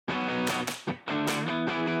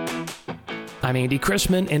I'm Andy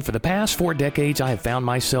Chrisman, and for the past 4 decades, I have found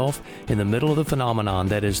myself in the middle of the phenomenon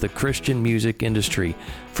that is the Christian music industry.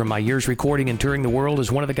 From my years recording and touring the world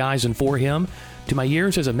as one of the guys in For Him, to my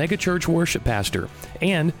years as a megachurch worship pastor.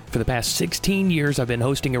 And for the past 16 years, I've been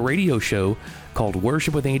hosting a radio show called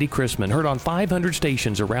Worship with Andy Chrisman, heard on 500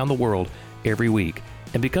 stations around the world every week.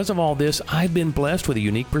 And because of all this, I've been blessed with a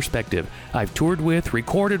unique perspective. I've toured with,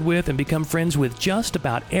 recorded with, and become friends with just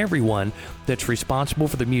about everyone that's responsible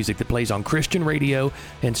for the music that plays on Christian radio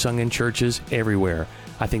and sung in churches everywhere.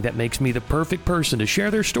 I think that makes me the perfect person to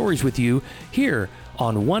share their stories with you here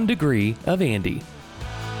on 1 Degree of Andy.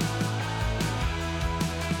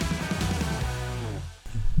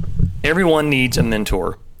 Everyone needs a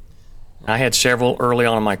mentor. I had several early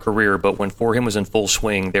on in my career, but when For Him was in full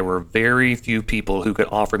swing, there were very few people who could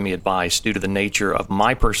offer me advice due to the nature of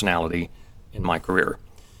my personality in my career.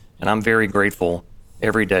 And I'm very grateful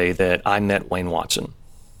every day that I met Wayne Watson.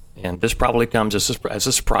 And this probably comes as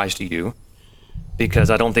a surprise to you,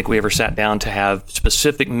 because I don't think we ever sat down to have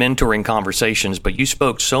specific mentoring conversations, but you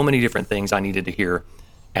spoke so many different things I needed to hear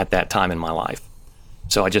at that time in my life.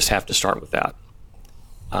 So I just have to start with that.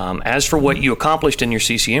 As for what you accomplished in your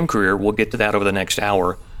CCM career, we'll get to that over the next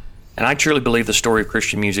hour. And I truly believe the story of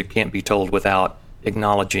Christian music can't be told without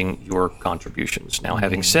acknowledging your contributions. Now,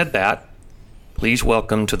 having said that, please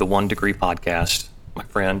welcome to the 1 Degree podcast, my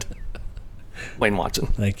friend, Wayne Watson.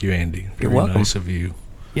 Thank you, Andy. You're welcome. Nice of you.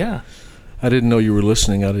 Yeah. I didn't know you were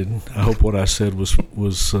listening. I hope what I said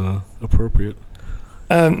was appropriate.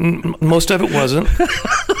 Most of it wasn't,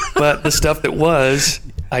 but the stuff that was,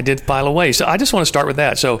 I did file away. So I just want to start with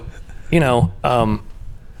that. So, one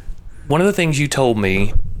of the things you told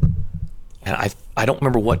me, and I don't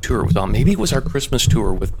remember what tour it was on. Maybe it was our Christmas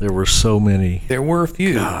tour with. There were so many. There were a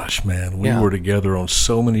few. Gosh, man, we were together on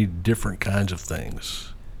so many different kinds of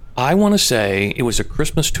things. I want to say it was a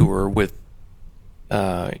Christmas tour with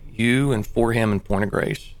you and For Him and Point of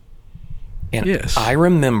Grace. And yes. I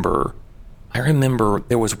remember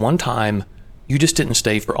there was one time you just didn't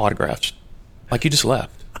stay for autographs. Like you just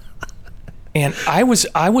left. And I was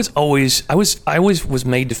always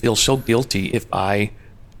made to feel so guilty if I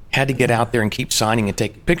had to get out there and keep signing and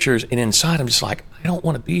taking pictures. And inside I'm just like, I don't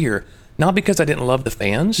want to be here. Not because I didn't love the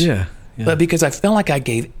fans, but because I felt like I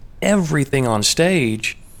gave everything on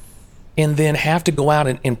stage and then have to go out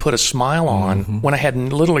and put a smile on when I had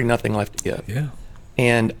literally nothing left to give. Yeah.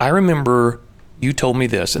 And I remember you told me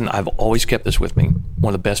this, and I've always kept this with me,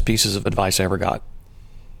 one of the best pieces of advice I ever got.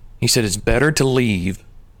 He said, it's better to leave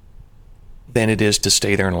than it is to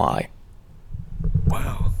stay there and lie.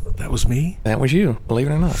 Wow. That was me? That was you, believe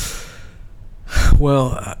it or not.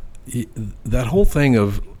 Well, that whole thing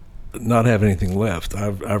of not having anything left,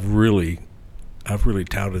 I've really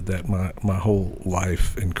touted that my whole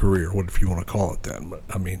life and career, what if you want to call it that. But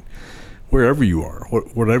I mean, wherever you are,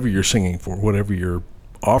 whatever you're singing for, whatever you're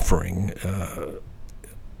offering,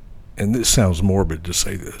 and this sounds morbid to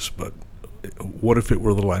say this, but what if it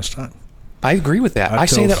were the last time? I agree with that. I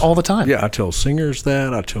say that all the time. Yeah, I tell singers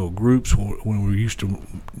that. I tell groups when we used to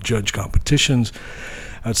judge competitions,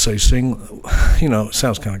 I'd say sing, it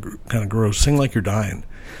sounds kind of gross, sing like you're dying.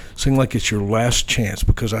 Sing like it's your last chance,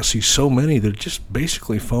 because I see so many that just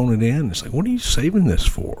basically phone it in. It's like, what are you saving this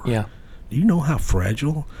for? Yeah. Do you know how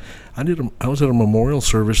fragile? I was at a memorial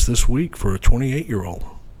service this week for a 28-year-old.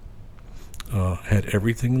 Had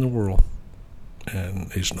everything in the world,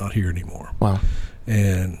 and is not here anymore. Wow.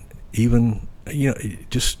 And even,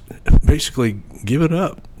 just basically give it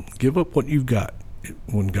up. Give up what you've got.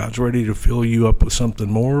 When God's ready to fill you up with something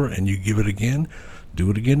more and you give it again, do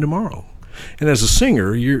it again tomorrow. And as a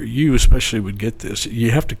singer, you especially would get this.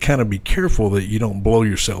 You have to kind of be careful that you don't blow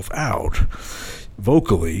yourself out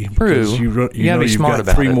vocally. True. Because you've got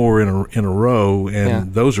three more in a row,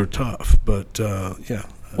 and those are tough. But, yeah.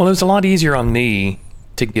 Well, it was a lot easier on me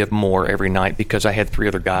to give more every night because I had 3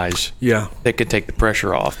 other guys that could take the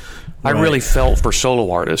pressure off. Right. I really felt for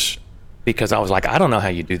solo artists because I was like, I don't know how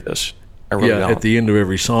you do this. I really don't. At the end of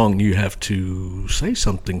every song, you have to say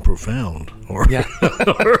something profound or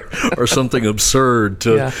or something absurd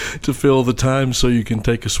to fill the time so you can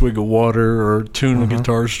take a swig of water or tune a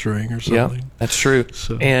guitar string or something. Yeah, that's true.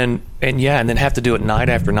 So. And then have to do it night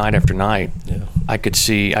after night after night. Yeah. I could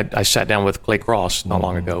see, I sat down with Clay Cross not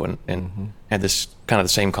long ago and had this kind of the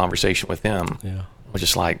same conversation with him. Yeah. I was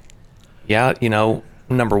just like,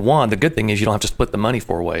 number one, the good thing is you don't have to split the money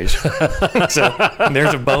 4 ways. So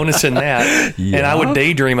there's a bonus in that. Yeah. And I would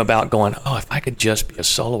daydream about going, if I could just be a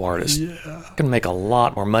solo artist, I could make a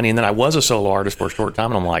lot more money. And then I was a solo artist for a short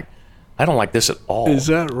time, and I'm like, I don't like this at all. Is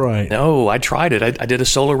that right? No, I tried it. I did a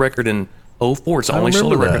solo record in 2004. It's the only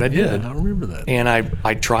solo record I did. Yeah, I remember that. And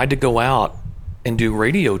I tried to go out and do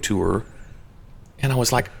radio tour. And I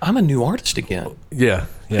was like, I'm a new artist again. Yeah.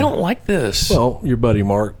 I don't like this. Well, your buddy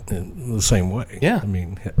Mark, in the same way. Yeah. I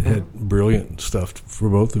mean, had brilliant stuff for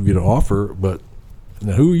both of you to offer, but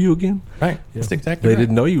now who are you again? Right. Yeah. That's exactly They right.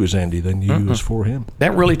 didn't know you was Andy. They knew you was for him.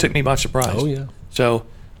 That really took me by surprise. Oh, yeah. So,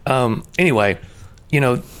 anyway,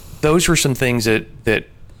 those were some things that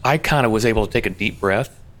I kind of was able to take a deep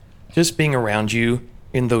breath. Just being around you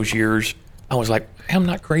in those years, I was like, I'm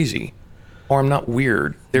not crazy or I'm not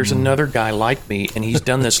weird. There's another guy like me, and he's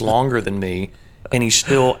done this longer than me, and he's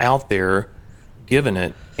still out there giving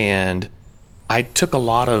it. And I took a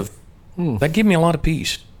lot of, that gave me a lot of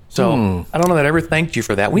peace. So I don't know that I ever thanked you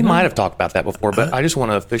for that. We might have talked about that before, but I just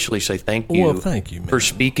want to officially say thank you. Well, thank you, man. For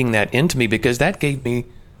speaking that into me, because that gave me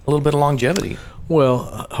a little bit of longevity.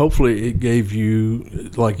 Well, hopefully it gave you,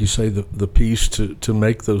 like you say, the peace to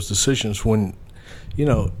make those decisions when,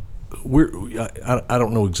 I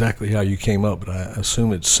don't know exactly how you came up, but I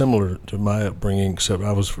assume it's similar to my upbringing, except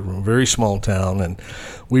I was from a very small town, and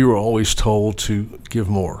we were always told to give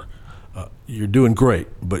more. You're doing great,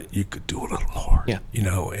 but you could do a little more. Yeah.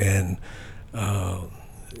 And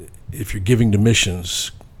if you're giving to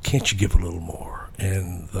missions, can't you give a little more?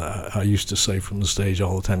 And I used to say from the stage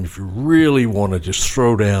all the time, if you really want to just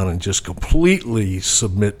throw down and just completely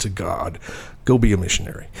submit to God, go be a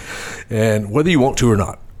missionary. And whether you want to or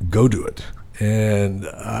not, go do it. And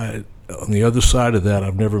on the other side of that,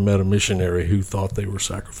 I've never met a missionary who thought they were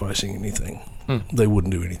sacrificing anything. They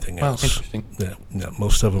wouldn't do anything else. Interesting. Yeah,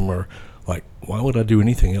 most of them are like, why would I do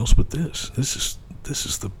anything else but this? This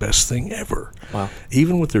is the best thing ever. Wow.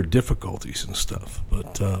 Even with their difficulties and stuff.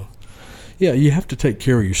 But yeah, you have to take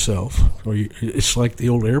care of yourself. It's like the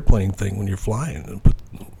old airplane thing when you're flying.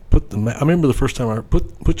 And I remember the first time I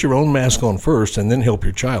put your own mask on first and then help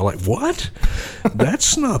your child. Like, what?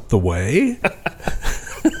 That's not the way.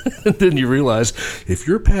 And then you realize, if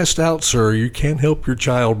you're passed out, sir, you can't help your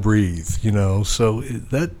child breathe. So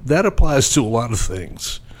that applies to a lot of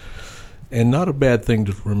things, and not a bad thing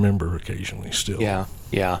to remember occasionally. Still,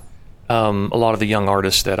 Yeah. A lot of the young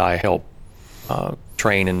artists that I help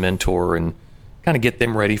train and mentor and kind of get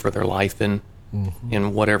them ready for their life in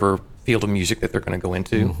whatever field of music that they're going to go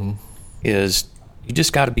into is you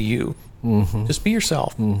just got to be you. Just be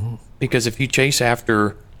yourself. Because if you chase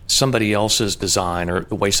after somebody else's design or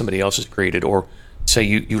the way somebody else is created, or say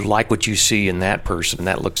you like what you see in that person and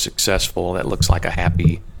that looks successful, that looks like a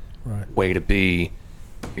happy way to be,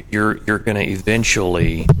 you're going to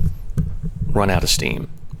eventually run out of steam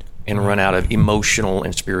and run out of emotional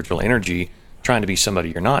and spiritual energy trying to be somebody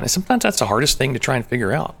you're not. And sometimes that's the hardest thing to try and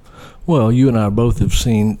figure out. Well, you and I both have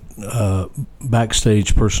seen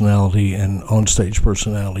backstage personality and onstage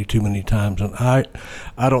personality too many times, and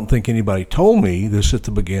I don't think anybody told me this at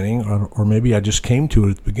the beginning, or maybe I just came to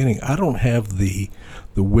it at the beginning. I don't have the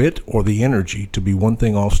wit or the energy to be one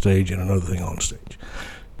thing off stage and another thing on stage.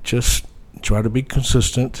 Just try to be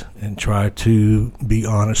consistent and try to be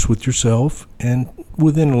honest with yourself and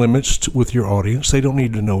within limits with your audience. They don't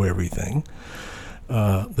need to know everything.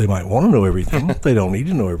 They might want to know everything. They don't need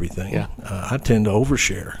to know everything. Yeah. I tend to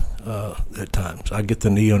overshare at times. I get the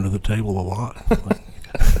knee under the table a lot.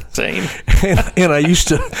 Same. and I used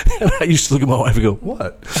to look at my wife and go,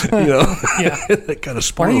 "What?" Yeah. That kind of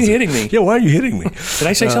spoils Why are you it. hitting me? Yeah, why are you hitting me? Did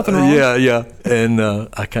I say something wrong? Yeah. And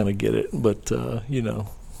I kind of get it, but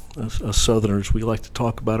us Southerners, we like to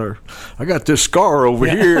talk about I got this scar over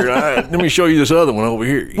here. Let me show you this other one over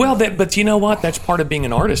here. Well, but you know what? That's part of being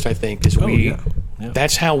an artist, I think, is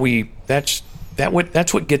that's how that's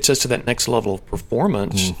what gets us to that next level of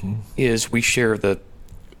performance is we share the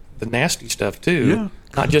nasty stuff too,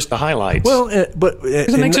 not just the highlights. Well, but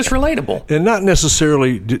because it makes us relatable. And not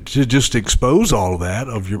necessarily to just expose all of that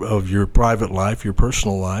of your private life, your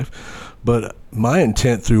personal life. But my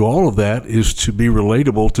intent through all of that is to be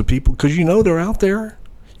relatable to people, because they're out there.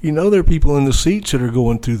 There are people in the seats that are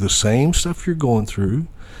going through the same stuff you're going through.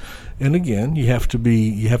 And again, you have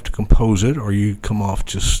to compose it, or you come off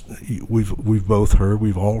just. We've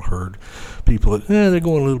all heard people that they're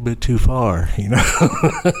going a little bit too far.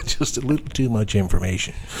 Just a little too much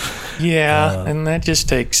information. Yeah, and that just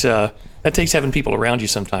takes having people around you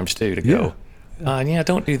sometimes too to go.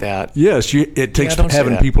 Don't do that. Yes, it takes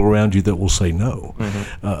having people around you that will say no.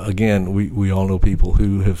 Again, we all know people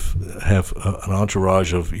who have an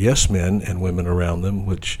entourage of yes men and women around them,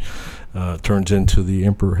 which turns into the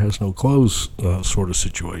emperor has no clothes sort of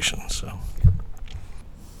situation. So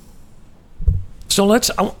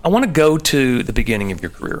I want to go to the beginning of your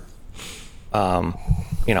career.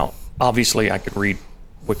 Obviously I could read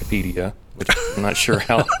Wikipedia, which I'm not sure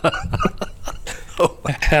how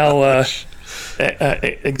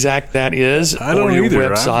exact that is, I don't or your either.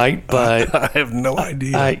 website, but I have no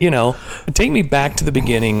idea. Take me back to the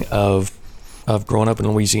beginning of growing up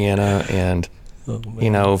in Louisiana and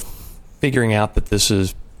figuring out that this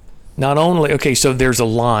is not only okay. So there's a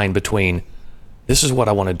line between this is what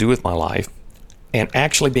I want to do with my life and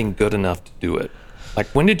actually being good enough to do it. Like,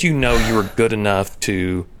 when did you know you were good enough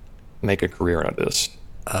to make a career out of this?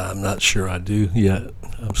 I'm not sure I do yet.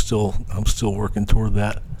 I'm still working toward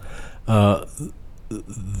that.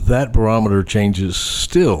 That barometer changes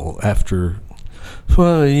still after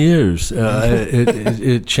 20 years.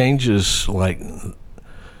 It changes like, and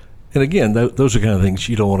again, those are kind of things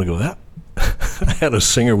you don't want to go that. I had a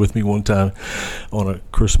singer with me one time on a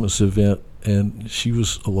Christmas event, and she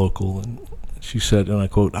was a local, and she said, and I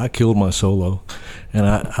quote, "I killed my solo," and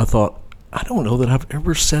I thought, I don't know that I've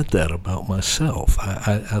ever said that about myself.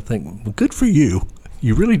 I think, well, good for you.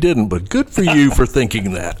 You really didn't, but good for you for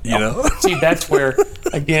thinking that, you know? See, that's where,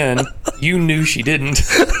 again, you knew she didn't.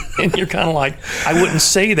 And you're kind of like, I wouldn't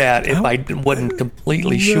say that if I wasn't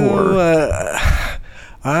completely sure.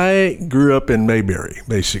 I grew up in Mayberry,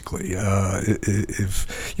 basically.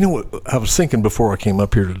 If you know what I was thinking before I came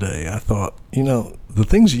up here today, I thought, the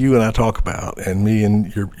things you and I talk about, and me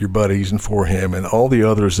and your buddies and For Him and all the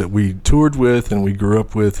others that we toured with and we grew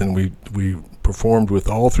up with and we performed with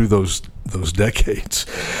all through those decades,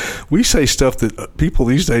 we say stuff that people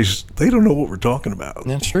these days, they don't know what we're talking about.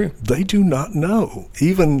 That's true. They do not know.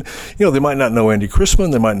 Even, they might not know Andy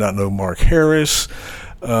Chrisman, they might not know Mark Harris,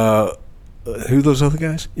 who those other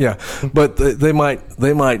guys? Yeah, but they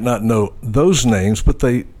might not know those names, but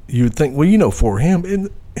you'd think, well, For Him,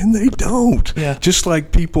 and they don't. Yeah. Just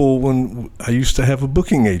like people, when I used to have a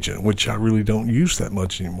booking agent, which I really don't use that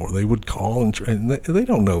much anymore. They would call and they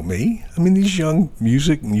don't know me. I mean, these young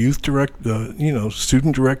music and youth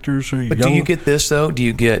student directors are. But do you get this though? Do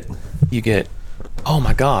you get? Oh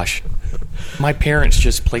my gosh. My parents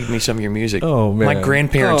just played me some of your music. Oh, man. My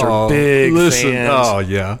grandparents are big fans. Oh,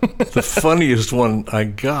 yeah. The funniest one I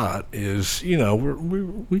got is,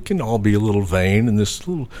 we can all be a little vain. And this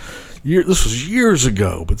was years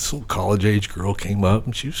ago, but this little college-age girl came up,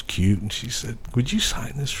 and she was cute, and she said, "Would you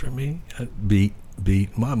sign this for me?" Beat.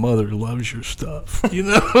 My mother loves your stuff, At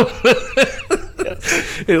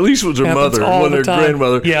least it was her mother, wasn't her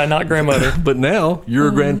grandmother. Yeah, not grandmother. But now, you're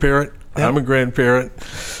a grandparent. Yep. I'm a grandparent.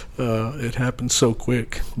 It happened so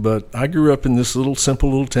quick. But I grew up in this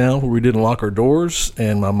simple little town where we didn't lock our doors,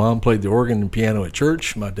 and my mom played the organ and piano at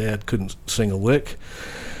church. My dad couldn't sing a lick.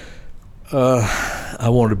 I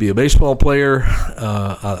wanted to be a baseball player.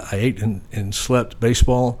 I ate and slept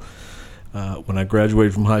baseball. When I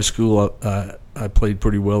graduated from high school, I played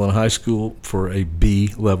pretty well in high school for a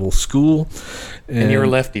B-level school. And you're a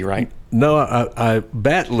lefty, right? No, I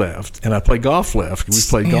bat left, and I play golf left. We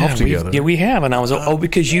played golf together. We have. And I was,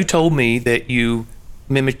 because you told me that you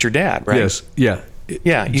mimicked your dad, right? Yes, yeah.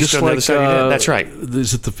 Yeah, you just stood on the other side of your dad. That's right.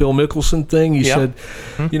 Is it the Phil Mickelson thing? He said,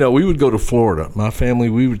 we would go to Florida. My family,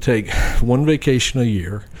 we would take one vacation a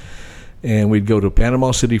year, and we'd go to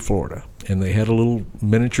Panama City, Florida. And they had a little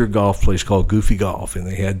miniature golf place called Goofy Golf, and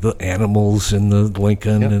they had the animals and the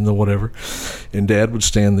Lincoln and the whatever. And Dad would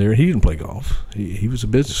stand there. He didn't play golf. He was a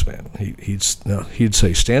businessman. He'd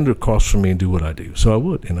say, "Stand across from me and do what I do." So I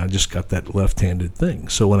would, and I just got that left-handed thing.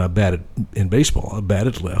 So when I batted in baseball, I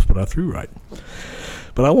batted left, but I threw right.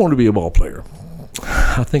 But I wanted to be a ball player.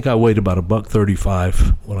 I think I weighed about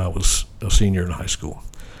 $135 when I was a senior in high school.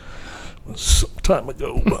 Some time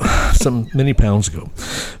ago, many pounds ago.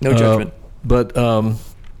 No judgment.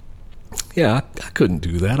 I couldn't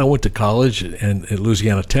do that. I went to college at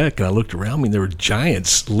Louisiana Tech, and I looked around me, and there were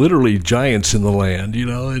giants, literally giants in the land,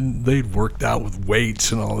 and they'd worked out with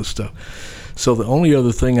weights and all this stuff. So the only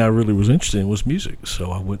other thing I really was interested in was music,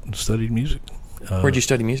 so I went and studied music. Where'd you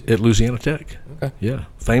study music? At Louisiana Tech. Okay. Yeah,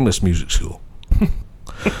 famous music school.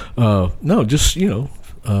 No, just, an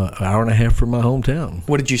hour and a half from my hometown.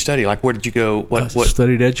 What did you study? Like, where did you go? I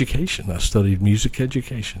studied education. I studied music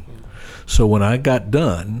education. So when I got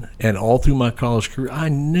done, and all through my college career, I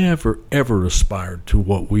never, ever aspired to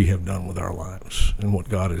what we have done with our lives and what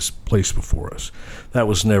God has placed before us. That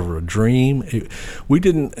was never a dream. We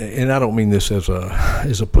didn't, and I don't mean this as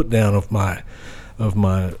a put down of my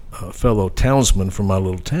fellow townsmen from my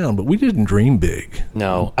little town, but we didn't dream big.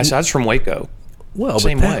 No, I was from Waco. Well,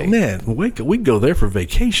 Same way. Man, we'd go there for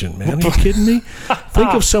vacation, man. Are you kidding me?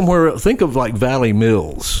 Think of like Valley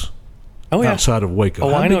Mills. Oh, yeah. Outside of Waco.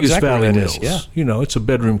 Oh, I know exactly Valley where that Mills? is. Yeah. It's a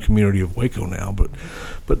bedroom community of Waco now, but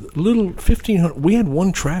little 1,500. We had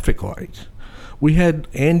one traffic light. We had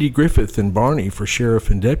Andy Griffith and Barney for sheriff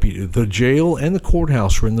and deputy. The jail and the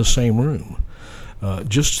courthouse were in the same room.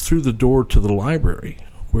 just through the door to the library,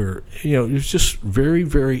 where, it was just very,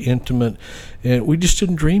 very intimate, and we just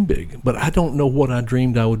didn't dream big. But I don't know what I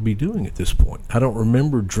dreamed I would be doing at this point. I don't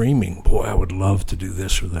remember dreaming, boy, I would love to do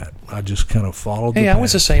this or that. I just kind of followed the Hey, path. I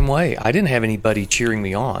was the same way. I didn't have anybody cheering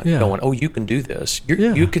me on, going, "Oh, you can do this.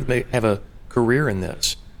 You could have a career in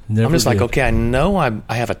this." Never I'm just like, did. okay, I know I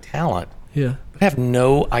have a talent. Yeah. I have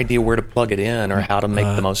no idea where to plug it in or how to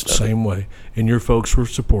make the most of it. Same way. And your folks were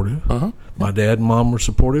supportive. Uh-huh. My dad and mom were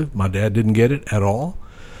supportive. My dad didn't get it at all,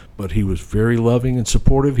 but he was very loving and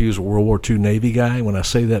supportive. He was a World War II Navy guy. When I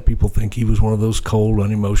say that, people think he was one of those cold,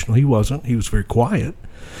 unemotional. He wasn't. He was very quiet.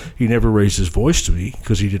 He never raised his voice to me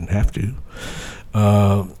because he didn't have to.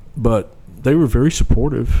 But they were very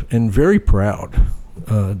supportive and very proud.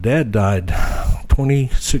 Dad died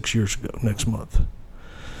 26 years ago next month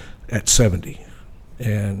at 70.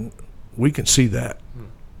 And we can see that.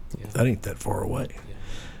 Yeah. That ain't that far away.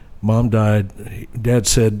 Mom died. Dad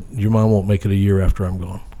said, your mom won't make it a year after I'm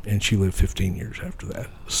gone. And she lived 15 years after that.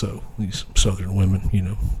 So these Southern women,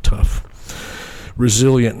 tough,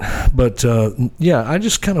 resilient. But, I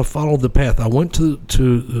just kind of followed the path. I went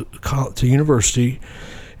to university,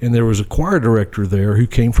 and there was a choir director there who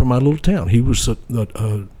came from my little town. He was a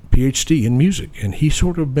PhD in music, and he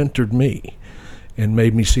sort of mentored me and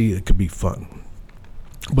made me see it could be fun.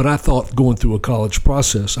 But I thought going through a college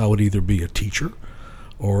process, I would either be a teacher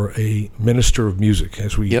or a minister of music,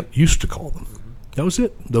 as we used to call them. That was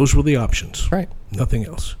it. Those were the options. Right. Nothing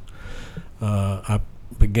else. I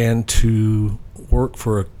began to work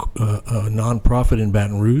for a nonprofit in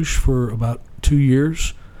Baton Rouge for about 2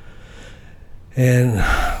 years, and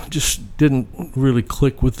just didn't really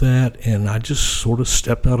click with that. And I just sort of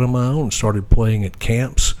stepped out on my own and started playing at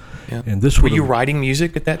camps. Yeah. And this were you writing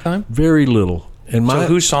music at that time? Very little. And so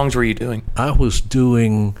whose songs were you doing? I was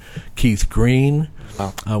doing Keith Green.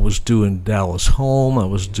 Wow. I was doing Dallas Holm. I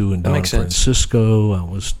was doing Don Francisco. I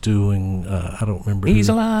was doing, I don't remember. He's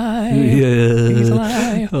alive. Yeah. He's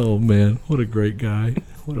alive. Oh, man. What a great guy.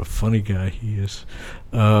 What a funny guy he is.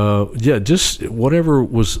 Just whatever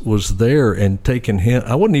was there, and taking him.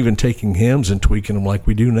 I wasn't even taking hymns and tweaking them like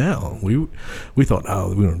we do now. We thought,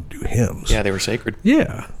 we don't do hymns. Yeah, they were sacred.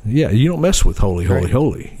 Yeah. You don't mess with holy, holy,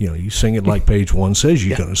 holy. You sing it like page 1 says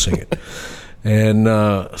you're going to sing it. And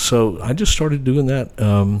so I just started doing that,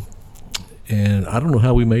 and I don't know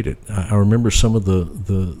how we made it. I remember some of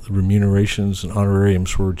the remunerations and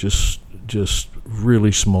honorariums were just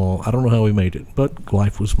really small. I don't know how we made it, but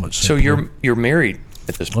life was much simpler. So you're married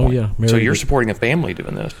at this point. Oh, yeah. Married. So you're supporting a family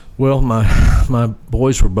doing this. Well, my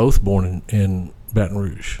boys were both born in Baton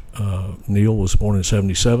Rouge. Neil was born in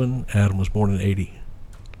 1977. Adam was born in 1980.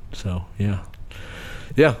 So, yeah.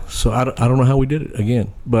 Yeah, so I don't know how we did it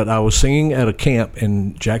again. But I was singing at a camp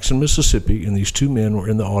in Jackson, Mississippi, and these two men were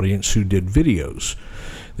in the audience who did videos.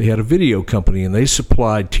 They had a video company, and they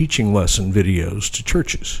supplied teaching lesson videos to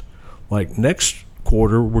churches. Like, next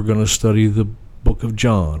quarter, we're going to study the book of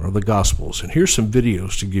John or the Gospels, and here's some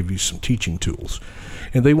videos to give you some teaching tools.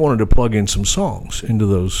 And they wanted to plug in some songs into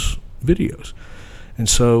those videos. And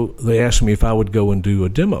so they asked me if I would go and do a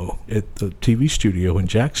demo at the TV studio in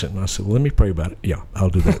Jackson. And I said, well, let me pray about it. Yeah, I'll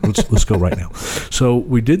do that. Let's go right now. So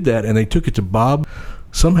we did that, and they took it to Bob.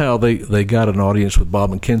 Somehow they got an audience with Bob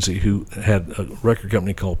McKenzie, who had a record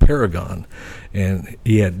company called Paragon. And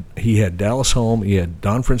he had Dallas Holm, he had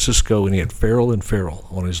Don Francisco, and he had Farrell and Farrell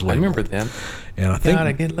on his label. I remember them. And I think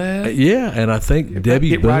Gotta get left. Yeah, and I think Debbie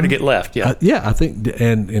Get Boone, right to get left. Yeah. I think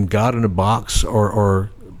and God in a Box or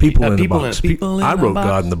People in a Box. I wrote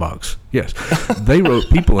God in the Box. Yes. They wrote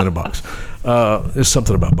People in a Box. There's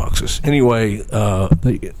something about boxes. Anyway,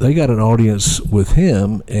 they got an audience with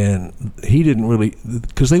him, and he didn't really,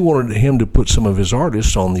 because they wanted him to put some of his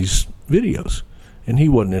artists on these videos. And he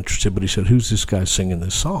wasn't interested, but he said, who's this guy singing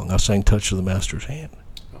this song? I sang Touch of the Master's Hand.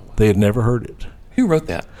 They had never heard it. Who wrote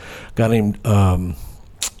that? A guy named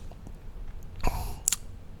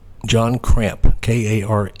John Cramp,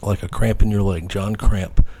 K-A-R, like a cramp in your leg, John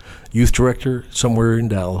Cramp, youth director somewhere in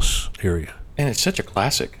Dallas area. And it's such a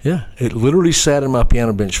classic. Yeah, it literally sat in my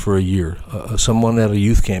piano bench for a year. Someone at a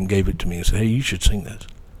youth camp gave it to me and said, hey, you should sing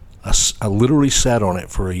this. I literally sat on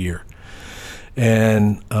it for a year.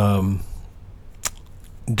 And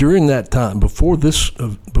during that time, before this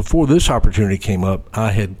opportunity came up,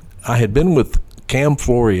 I had been with Cam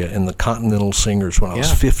Floria and the Continental Singers when I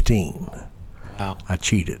was 15. Wow. I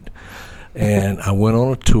cheated. And I went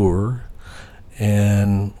on a tour,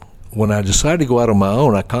 and when I decided to go out on my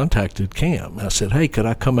own, I contacted Cam. I said, "Hey, could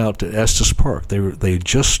I come out to Estes Park?" They had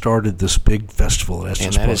just started this big festival at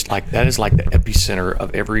Estes Park. That is like the epicenter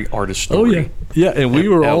of every artist story. Oh yeah, and we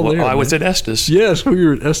were all there. I was at Estes. Yes, we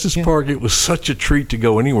were at Estes Park. It was such a treat to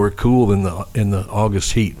go anywhere cool in the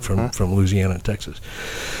August heat from Louisiana and Texas.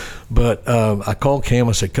 But I called Cam.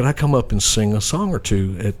 I said, "Could I come up and sing a song or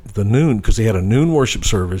two at the noon?" Because they had a noon worship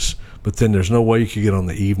service, but then there's no way you could get on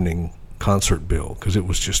the evening concert bill because it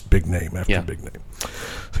was just big name after big name.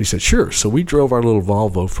 So he said, "Sure." So we drove our little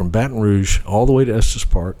Volvo from Baton Rouge all the way to Estes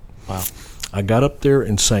Park. Wow. I got up there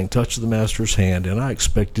and sang Touch of the Master's Hand, and I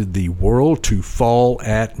expected the world to fall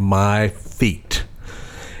at my feet.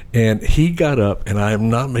 And he got up, and I am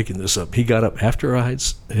not making this up. He got up after I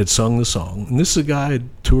had sung the song. And this is a guy I had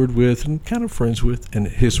toured with and kind of friends with. And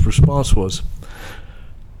his response was,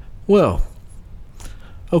 "Well,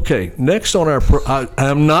 okay, next on our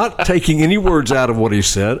I'm not taking any words out of what he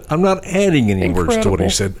said. I'm not adding any words to what he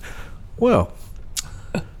said. Well,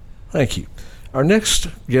 thank you. Our next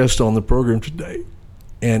guest on the program today."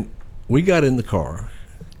 And we got in the car,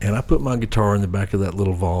 and I put my guitar in the back of that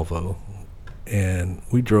little Volvo, and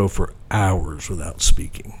we drove for hours without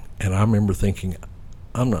speaking. And I remember thinking,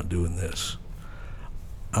 I'm not doing this.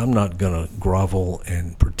 I'm not going to grovel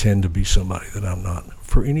and pretend to be somebody that I'm not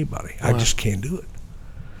for anybody. Wow. I just can't do it.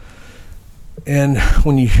 And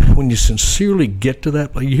when you sincerely get to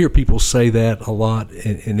that, you hear people say that a lot,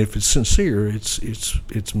 and if it's sincere,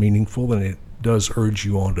 it's meaningful, and it does urge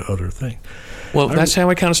you on to other things. Well, that's how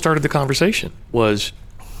I kind of started the conversation. Was,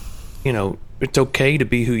 it's okay to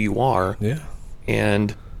be who you are. Yeah.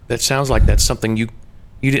 And that sounds like that's something you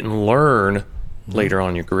didn't learn later on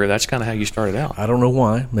in your career. That's kind of how you started out. I don't know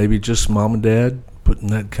why. Maybe just mom and dad putting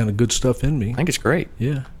that kind of good stuff in me. I think it's great.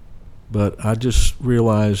 Yeah. But I just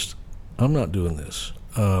realized I'm not doing this.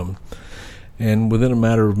 And within a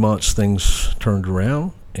matter of months, things turned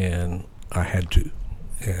around, and I had to.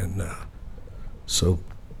 And so,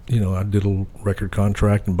 I did a record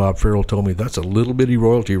contract, and Bob Farrell told me, "That's a little bitty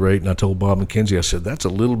royalty rate." And I told Bob McKenzie, I said, "That's a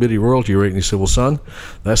little bitty royalty rate." And he said, "Well, son,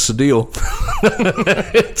 that's the deal."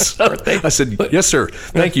 I said, "Yes, sir.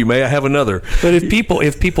 Thank you. May I have another?" But if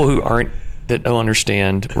people who that don't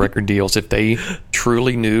understand record deals, if they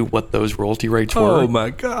truly knew what those royalty rates were, oh my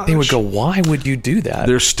gosh, they would go, "Why would you do that?"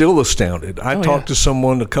 They're still astounded. I talked to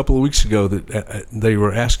someone a couple of weeks ago that they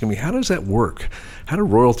were asking me, "How does that work? How do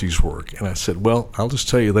royalties work?" And I said, "Well, I'll just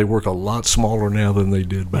tell you, they work a lot smaller now than they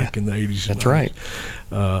did back in the 80s. That's right.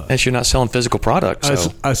 As you're not selling physical products.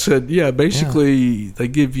 So. I said, basically, they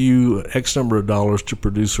give you X number of dollars to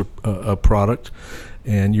produce a product,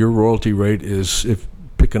 and your royalty rate is,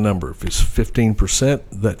 pick a number. If it's 15%,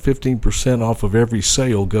 that 15% off of every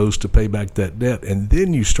sale goes to pay back that debt, and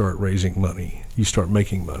then you start raising money. You start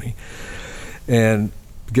making money. And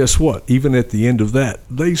guess what? Even at the end of that,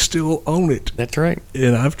 they still own it. That's right.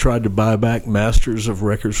 And I've tried to buy back masters of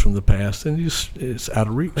records from the past, and it's out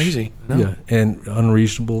of reach. Crazy. No. Yeah, and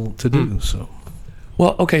unreasonable to do. So,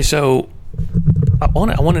 well, okay. So, I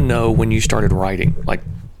want to know when you started writing, like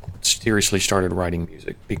seriously started writing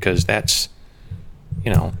music, because that's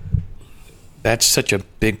such a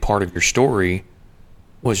big part of your story.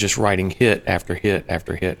 Was just writing hit after hit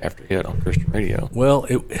after hit after hit on Christian radio. Well,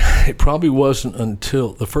 it probably wasn't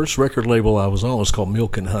until the first record label I was on was called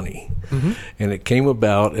Milk and Honey. Mm-hmm. And it came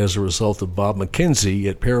about as a result of Bob McKenzie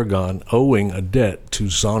at Paragon owing a debt to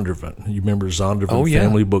Zondervan. You remember Zondervan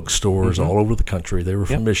family bookstores all over the country. They were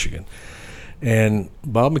from Michigan. And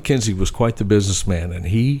Bob McKenzie was quite the businessman, and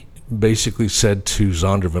he basically said to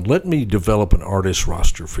Zondervan, "Let me develop an artist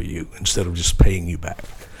roster for you instead of just paying you back."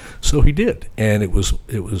 So he did, and it was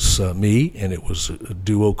me, and it was a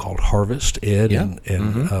duo called Harvest, Ed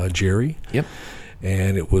and Jerry. Yep.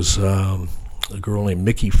 And it was a girl named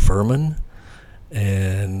Mickey Furman,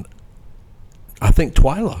 and I think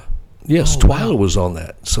Twyla. Yes, Twyla was on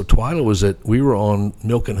that. So Twyla was we were on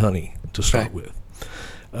Milk and Honey to start with.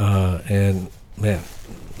 And man,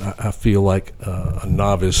 I feel like a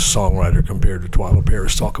novice songwriter compared to Twyla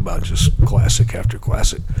Paris. Talk about just classic after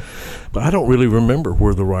classic. But I don't really remember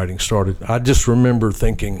where the writing started. I just remember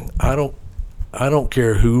thinking, I don't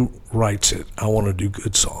care who writes it. I want to do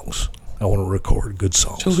good songs. I want to record good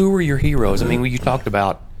songs. So who were your heroes? I mean, you talked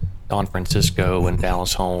about Don Francisco and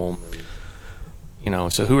Dallas Holm.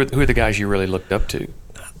 So who are the guys you really looked up to?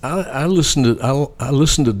 I listened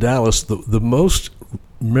to Dallas. The most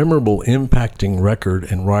memorable, impacting record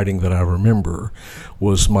and writing that I remember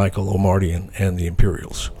was Michael Omartian and the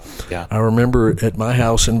Imperials. Yeah. I remember at my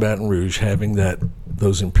house in Baton Rouge having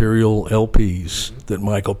those Imperial LPs that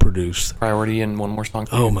Michael produced. Priority and One More Song.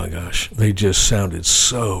 Oh my gosh, they just sounded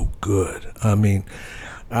so good. I mean,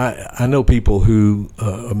 I know people who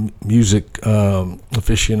music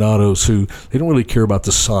aficionados who they don't really care about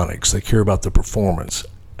the sonics; they care about the performance.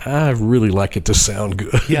 I really like it to sound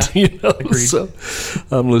good. Yeah, agreed. So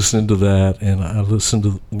I'm listening to that, and I listen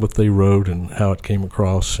to what they wrote and how it came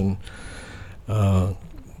across, and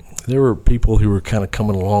there were people who were kind of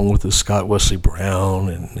coming along with it. Scott Wesley Brown,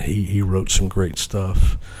 and he wrote some great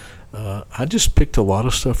stuff. I just picked a lot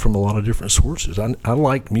of stuff from a lot of different sources. I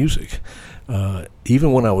like music.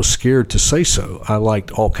 Even when I was scared to say so, I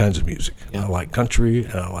liked all kinds of music. Yeah. I like country,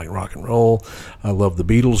 and I like rock and roll. I loved the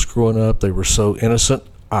Beatles growing up. They were so innocent,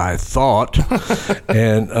 I thought.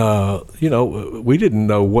 And, we didn't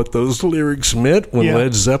know what those lyrics meant when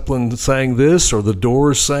Led Zeppelin sang this or the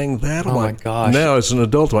Doors sang that. Oh, my gosh. Now, as an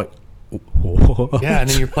adult, I'm like, what? Yeah, and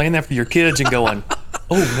then you're playing that for your kids and going,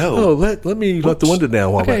 oh, no. Oh, let me let the window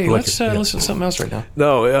down while Okay, I let's listen to something else right now.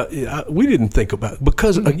 No, we didn't think about it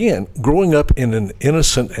because, again, growing up in an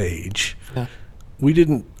innocent age,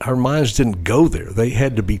 our minds didn't go there. They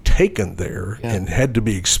had to be taken there and had to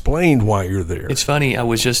be explained why you're there. It's funny. I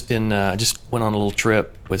was just went on a little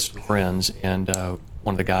trip with some friends, and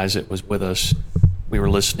one of the guys that was with us, we were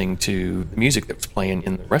listening to the music that was playing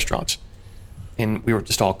in the restaurants. And we were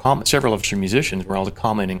just all several of us are musicians. We're all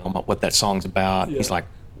commenting on what that song's about. Yeah. He's like,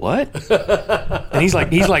 "What?" And he's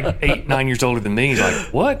like 8, 9 years older than me. He's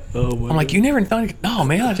like, "What?" Oh, I'm like, "You never thought?" No,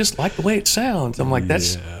 man, I just like the way it sounds. I'm like,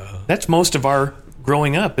 that's most of our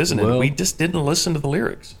growing up, isn't it? We just didn't listen to the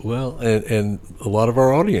lyrics. Well, and a lot of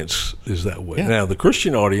our audience is that way. Yeah. Now, the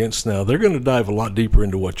Christian audience, they're going to dive a lot deeper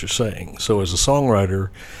into what you're saying. So, as a songwriter,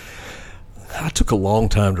 I took a long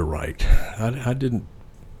time to write. I didn't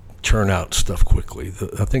churn out stuff quickly.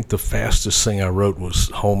 I think the fastest thing I wrote was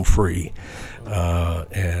Home Free,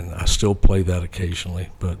 and I still play that occasionally.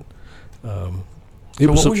 But what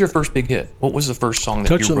was your first big hit? What was the first song that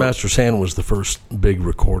you wrote? Touch the Master's Hand was the first big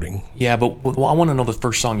recording. Yeah, but I want to know the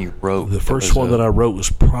first song you wrote. The first one that I wrote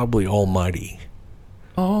was probably Almighty.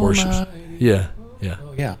 Almighty. Yeah.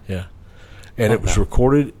 Oh, yeah. Yeah. And it was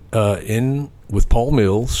recorded with Paul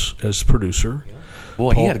Mills as producer.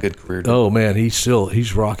 Boy, he had a good career. Oh man,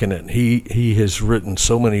 he's rocking it. He has written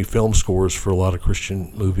so many film scores for a lot of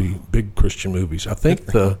big Christian movies. I think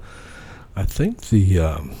the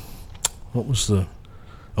what was the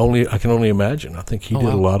I Can Only Imagine. I think he did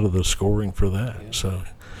a lot of the scoring for that. Yeah. So,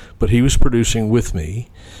 but he was producing with me.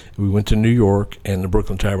 We went to New York, and the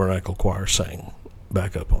Brooklyn Tabernacle Choir sang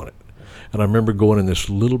backup on it. And I remember going in this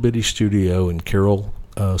little bitty studio, and Carol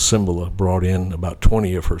Cimbola brought in about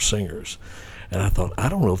 20 of her singers. And I thought, I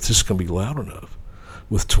don't know if this is going to be loud enough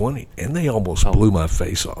with 20. And they almost blew my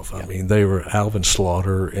face off. I mean, they were Alvin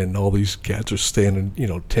Slaughter, and all these cats are standing,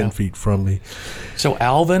 10 feet from me. So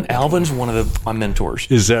Alvin's one of my mentors.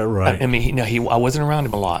 Is that right? I mean, I wasn't around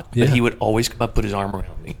him a lot, but he would always come up, put his arm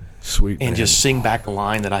around me. Sweet and man. Just sing back a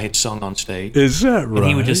line that I had sung on stage. Is that right? And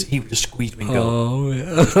he would just squeeze me and go. Oh,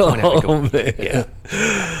 yeah. Man. Yeah.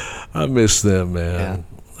 I miss them, man.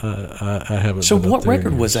 I haven't. So what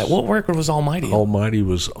record was that? What record was Almighty? Almighty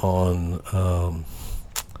was on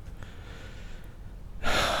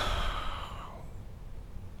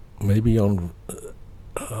maybe on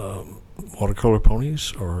Watercolor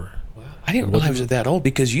Ponies, or I didn't realize it was that old,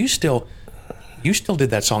 because you still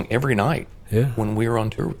did that song every night. Yeah. When we were on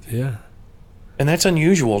tour with you. Yeah. And that's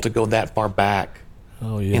unusual to go that far back.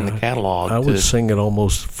 Oh, yeah. In the catalog. I would sing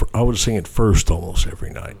it first almost every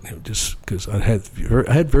night, just because I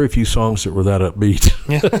had very few songs that were that upbeat.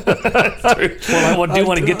 Yeah. Well, I do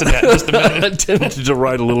want to get to that in just a minute. I tended to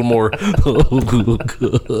write a little more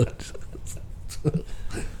good.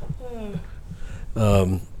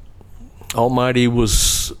 Almighty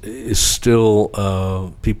is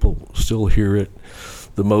still people still hear it.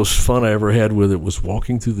 The most fun I ever had with it was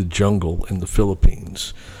walking through the jungle in the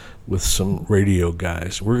Philippines with some radio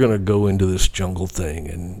guys. We're going to go into this jungle thing,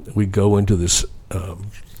 and we go into this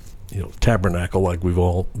tabernacle like we've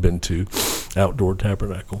all been to, outdoor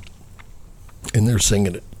tabernacle, and they're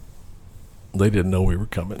singing it. They didn't know we were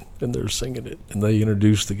coming, and they're singing it. And they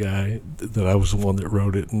introduced the guy that I was the one that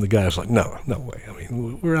wrote it, and the guy's like, no way. I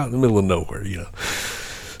mean, we're out in the middle of nowhere,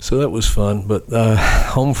 So that was fun. But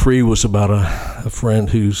Home Free was about a friend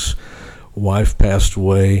whose wife passed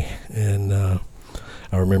away, and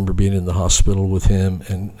I remember being in the hospital with him,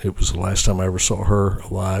 and it was the last time I ever saw her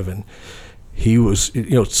alive. And he was,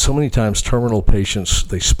 so many times terminal patients,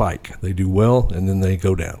 they spike. They do well, and then they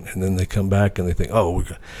go down. And then they come back, and they think,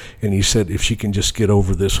 and he said, if she can just get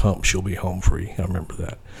over this hump, she'll be home free. I remember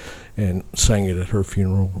that. And sang it at her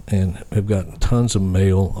funeral, and have gotten tons of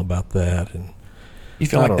mail about that. And You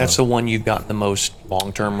feel I like don't that's know. the one you've gotten the most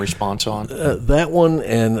long-term response on? That one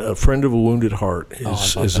and A Friend of a Wounded Heart I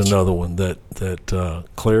love is that another one that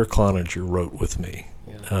Claire Cloninger wrote with me.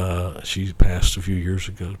 She passed a few years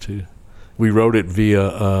ago, too. We wrote it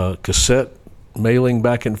via cassette mailing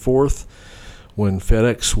back and forth when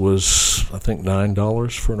FedEx was, I think,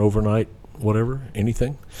 $9 for an overnight, whatever,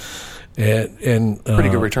 anything. And Pretty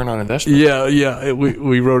good return on investment. Yeah.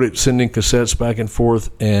 We wrote it sending cassettes back and forth,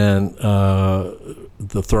 and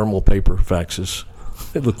the thermal paper faxes.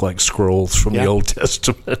 It looked like scrolls from the Old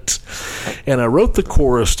Testament. And I wrote the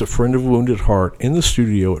chorus to Friend of a Wounded Heart in the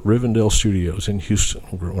studio at Rivendell Studios in Houston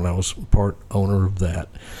when I was part owner of that.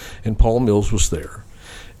 And Paul Mills was there.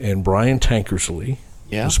 And Brian Tankersley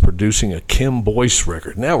was producing a Kim Boyce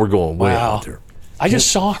record. Now we're going way out there. I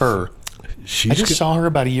just saw her. I just saw her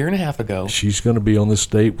about a year and a half ago. She's going to be on this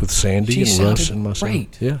date with Sandy and Russ and myself.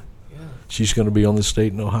 Great. Yeah. She's going to be on this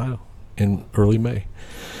date in Ohio in early May.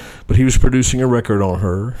 But he was producing a record on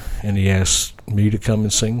her, and he asked me to come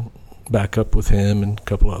and sing backup with him and a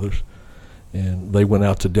couple others. And they went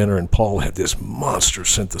out to dinner, and Paul had this monster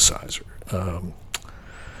synthesizer. Can't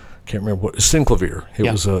remember what, Synclavier.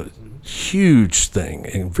 It was a huge thing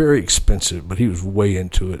and very expensive, but he was way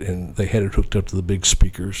into it, and they had it hooked up to the big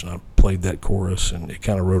speakers, and I played that chorus, and it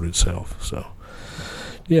kind of wrote itself. So,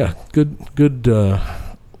 yeah, good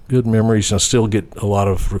memories, and I still get a lot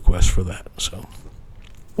of requests for that. So,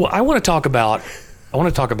 well, I want to talk about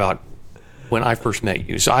when I first met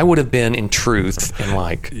you. So I would have been in truth in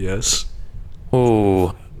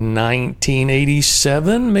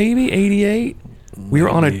 1987, maybe 88. We were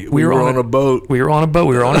on a boat. We were on a boat.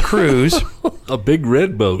 We were on a cruise. A big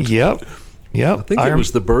red boat. Yep. I think it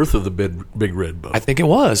was the birth of the big red boat. I think it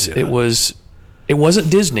was. Yeah. It wasn't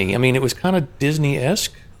Disney. I mean, it was kind of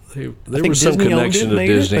Disney-esque. There was some connection to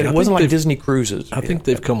Disney. But it wasn't like Disney Cruises. I think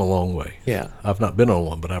they've come a long way. Yeah. I've not been on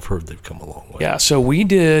one, but I've heard they've come a long way. Yeah. So we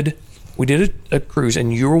did a cruise,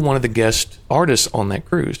 and you were one of the guest artists on that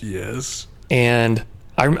cruise. Yes. And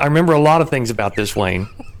I remember a lot of things about this, Wayne.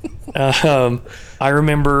 I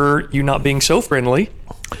remember you not being so friendly,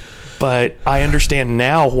 but I understand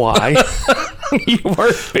now why you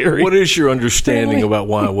weren't very. What is your understanding about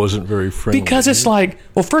why I wasn't very friendly? Because it's like,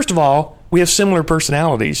 well, first of all, we have similar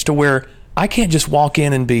personalities to where I can't just walk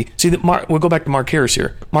in and be. See, we'll go back to Mark Harris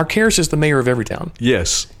here. Mark Harris is the mayor of Everytown.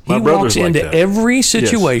 Yes. He walks into every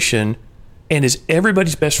situation and is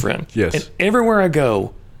everybody's best friend. Yes. And everywhere I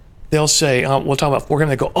go, they'll say, we'll talk about for him.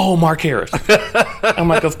 They go, oh, Mark Harris. I'm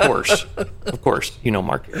like, of course, you know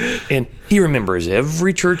Mark Harris. And he remembers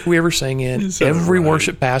every church we ever sang in, every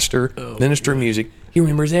worship pastor, minister of music. He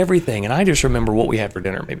remembers everything. And I just remember what we had for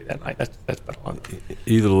dinner maybe that night. That's about a long time.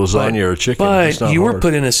 Either lasagna or chicken. But you were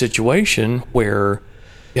put in a situation where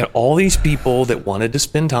you had all these people that wanted to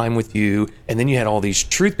spend time with you. And then you had all these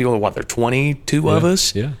truth people, there are 22 of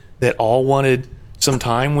us that all wanted some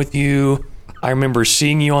time with you. I remember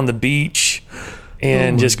seeing you on the beach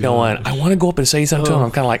and just going, I want to go up and say something to him.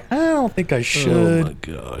 I'm kind of like, I don't think I should. Oh, my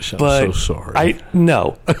gosh. I'm so sorry.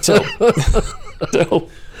 No. So,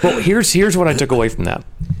 well, here's what I took away from that.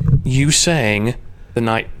 You sang the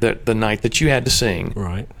night that you had to sing.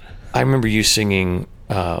 Right. I remember you singing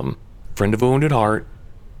Friend of a Wounded Heart,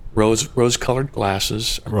 Rose-Colored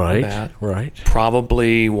Glasses. Right.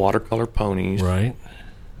 Probably Watercolor Ponies. Right.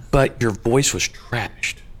 But your voice was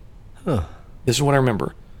trashed. Huh. This is what I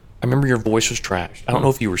remember. I remember your voice was trashed. I don't know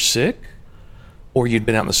if you were sick or you'd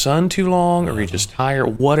been out in the sun too long or you're just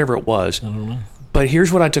tired, whatever it was. I don't know. But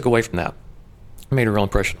here's what I took away from that. It made a real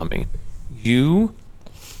impression on me. You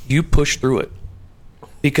pushed through it.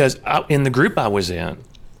 Because in the group I was in,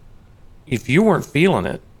 if you weren't feeling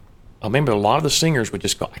it, I remember a lot of the singers would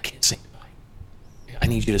just go, I can't sing tonight. I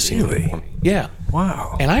need you to sing for me. Yeah.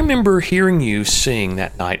 Wow. And I remember hearing you sing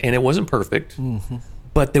that night, and it wasn't perfect. Mm-hmm.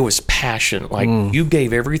 But there was passion. Like, you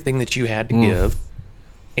gave everything that you had to give.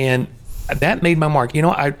 And that made my mark. You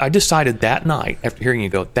know, I decided that night, after hearing you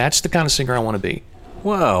go, that's the kind of singer I want to be.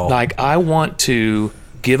 Wow. Like, I want to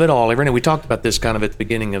give it all. Every night. We talked about this kind of at the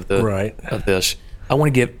beginning of of this. I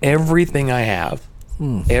want to give everything I have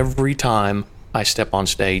every time I step on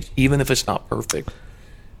stage, even if it's not perfect.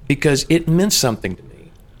 Because it meant something to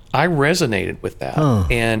me. I resonated with that.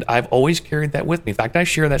 And I've always carried that with me. In fact, I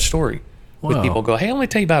share that story. With people go, hey, let me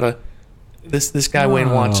tell you about this guy, Wayne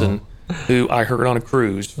Watson, who I heard on a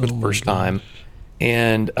cruise for the first time.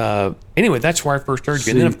 And anyway, that's where I first heard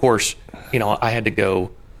you. And then, of course, you know, I had to go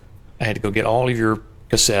get all of your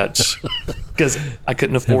cassettes because I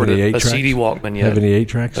couldn't afford a CD Walkman yet. Have any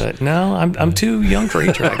 8-tracks? But no, I'm too young for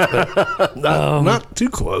 8-tracks. But not too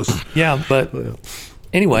close. Yeah, but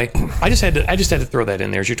anyway, I just had to throw that in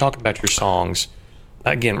there as you're talking about your songs.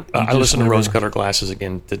 again, I listened to Rose-Colored Glasses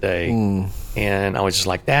again today, and I was just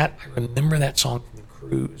like that. I remember that song from the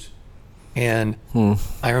cruise, and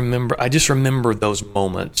I just remember those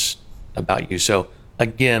moments about you. So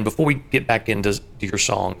again, before we get back into your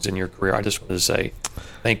songs and your career, I just wanted to say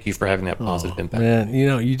thank you for having that positive impact. Man,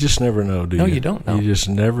 you just never know, do you? No, you don't know. You just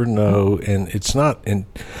never know, and it's not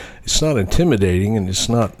intimidating, and it's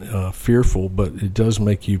not fearful, but it does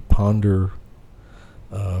make you ponder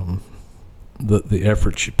the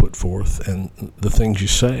efforts you put forth and the things you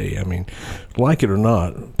say. I mean, like it or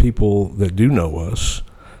not, people that do know us,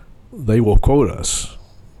 they will quote us,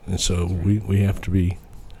 and so we have to be.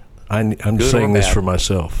 I'm saying this for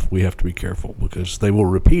myself. We have to be careful because they will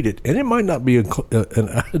repeat it, and it might not be a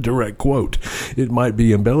direct quote. It might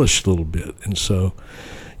be embellished a little bit, and so,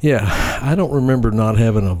 yeah, I don't remember not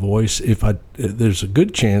having a voice. There's a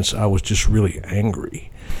good chance I was just really angry.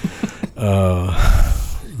 That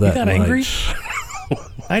you got angry?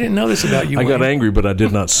 I didn't know this about you. I got angry, but I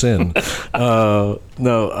did not sin.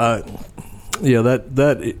 Yeah,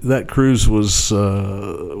 that cruise was,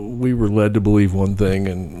 we were led to believe one thing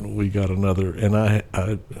and we got another. And I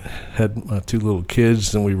had my two little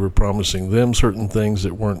kids and we were promising them certain things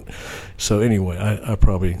that weren't. So anyway, I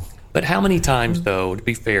probably. But how many times, though, to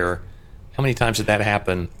be fair, how many times did that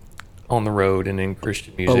happen on the road and in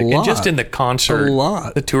Christian music? A lot. And just in the concert, a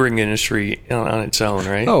lot. The touring industry on its own,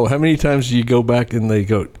 right? Oh, how many times do you go back and they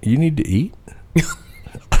go, you need to eat?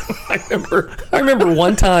 I remember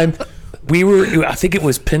one time. I think it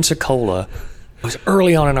was Pensacola. It was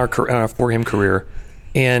early on in our For Him career,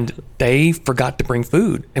 and they forgot to bring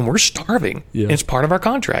food, and we're starving. Yeah. It's part of our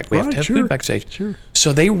contract. We have to have food backstage. Sure.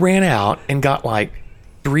 So they ran out and got like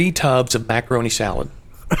 3 tubs of macaroni salad.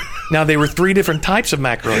 Now, they were 3 different types of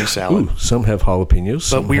macaroni salad. Ooh, some have jalapenos,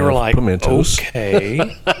 but we were like, pimentos. Okay.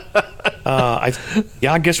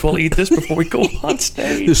 I guess we'll eat this before we go on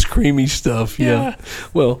stage. This creamy stuff, Yeah.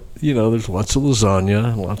 Well, there's lots of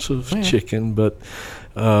lasagna, lots of chicken, but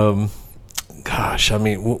gosh, I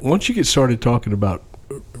mean, once you get started talking about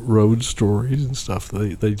road stories and stuff,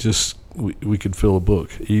 they just we could fill a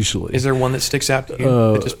book easily. Is there one that sticks out to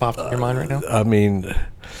you that just popped in your mind right now? I mean,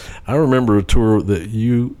 I remember a tour that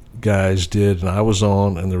you guys did, and I was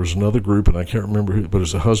on, and there was another group, and I can't remember who, but it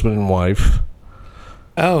was a husband and wife.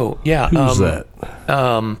 Oh, yeah. Who was that?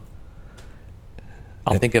 I'll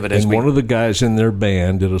think of it as one of the guys in their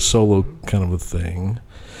band did a solo kind of a thing.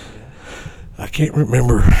 I can't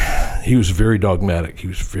remember. He was very dogmatic. He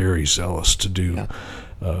was very zealous to do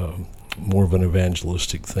more of an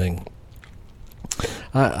evangelistic thing.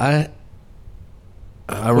 I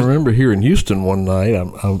remember here in Houston one night,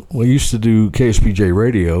 we used to do KSBJ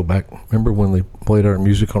radio back. Remember when they played our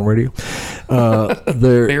music on radio?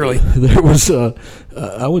 Barely. There was,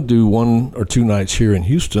 I would do 1 or 2 nights here in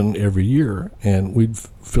Houston every year, and we'd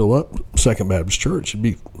fill up Second Baptist Church. It'd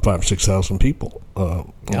be 5,000 or 6,000 people.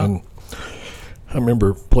 And I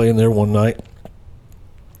remember playing there one night.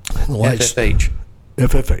 And the lights,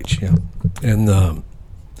 FFH, yeah. And,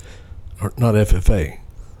 or not FFA.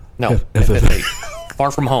 No, FFH.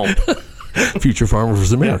 Far From Home. Future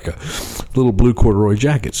Farmers of America. Little blue corduroy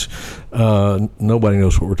jackets. Nobody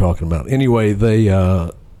knows what we're talking about. Anyway, they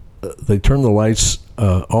turn the lights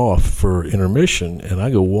off for intermission, and I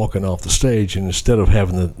go walking off the stage, and instead of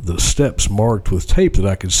having the steps marked with tape that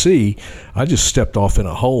I could see, I just stepped off in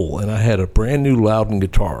a hole, and I had a brand new Loudon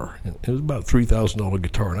guitar. It was about a $3,000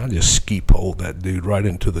 guitar, and I just ski-poled that dude right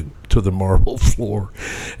into the marble floor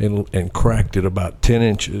and cracked it about 10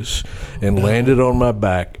 inches and landed on my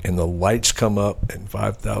back, and the lights come up, and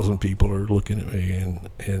 5,000 people are looking at me,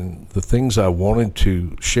 and the things I wanted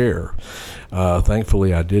to share,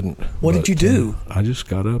 thankfully I didn't. What did you do? I just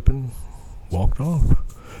got up and walked off.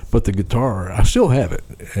 But the guitar, I still have it,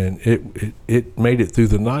 and it made it through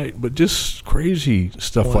the night, but just crazy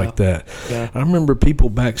stuff like that. Yeah. I remember people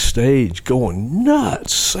backstage going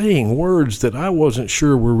nuts, saying words that I wasn't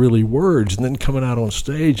sure were really words, and then coming out on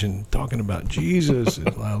stage and talking about Jesus, and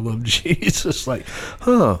I love Jesus. Like,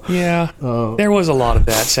 huh. Yeah, there was a lot of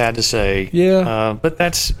that, sad to say. Yeah. But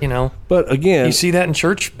that's, But again, you see that in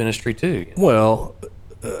church ministry too. Well,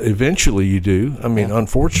 eventually you do. I mean,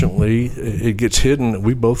 unfortunately, it gets hidden.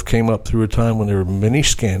 We both came up through a time when there were many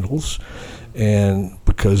scandals, and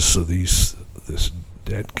because of this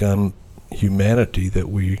dadgum humanity that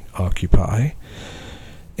we occupy.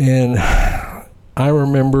 And I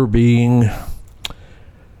remember being, I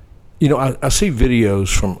see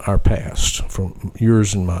videos from our past, from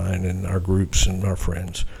yours and mine and our groups and our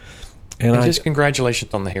friends. And just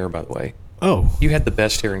congratulations on the hair, by the way. Oh. You had the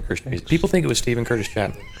best hair in Christian music. People think it was Stephen Curtis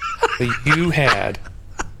Chapman, but you had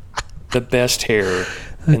the best hair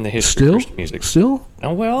in the history of Christian music. Still?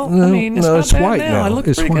 Oh, well, No, I mean, it's no, not it's bad white now. now. It looks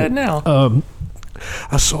It's pretty white. good now.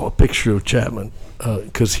 I saw a picture of Chapman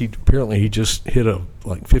because he just hit a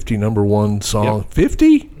 50 number one song. Yep.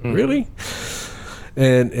 50? Really?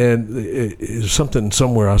 And it's something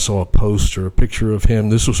somewhere I saw a post or a picture of him.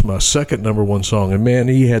 This was my second number one song, and man,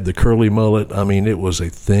 he had the curly mullet. I mean, it was a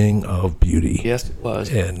thing of beauty. Yes, it was.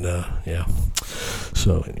 And yeah.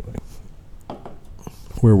 So anyway,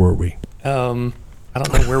 where were we? I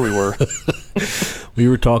don't know where we were. We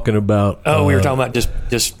were talking about. We were talking about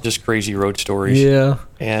just crazy road stories. Yeah.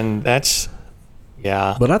 And that's,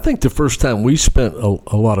 yeah. But I think the first time we spent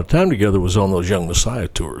a lot of time together was on those Young Messiah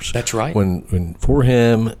tours. That's right. When for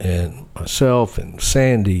him and myself and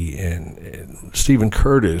Sandy and Stephen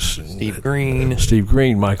Curtis, and Steve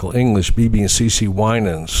Green, Michael English, BB and CC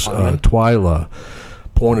Winans, Twyla,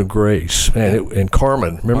 Point of Grace, man, and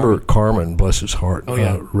Carmen. Remember Carmen, bless his heart,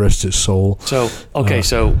 rest his soul. So, okay,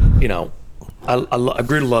 I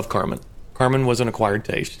grew to love Carmen. Carmen was an acquired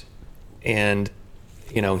taste. And,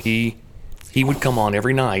 he would come on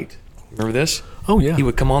every night. Remember this? Oh, yeah. He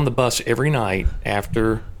would come on the bus every night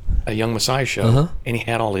after a Young Messiah show, and he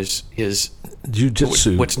had all his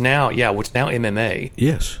jiu-jitsu. What's now MMA.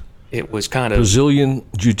 Yes. It was kind of Brazilian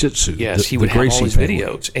jiu-jitsu. Yes, he would have all his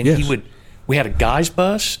videos, and we had a guy's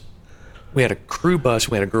bus, we had a crew bus,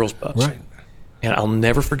 we had a girls' bus. Right. And I'll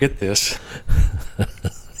never forget this.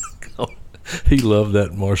 He loved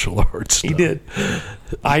that martial arts stuff. He did.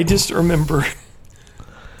 I just remember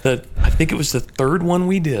I think it was the third one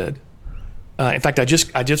we did. In fact, I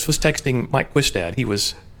just was texting Mike Quistad. He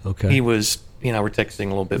was, we're texting a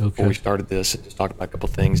little bit before we started this and just talked about a couple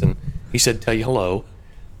of things. And he said, tell you hello.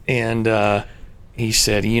 And he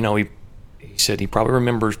said, he said he probably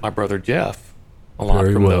remembers my brother Jeff a lot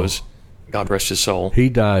from those. God rest his soul. He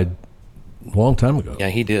died a long time ago. Yeah,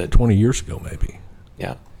 he did. 20 years ago, maybe.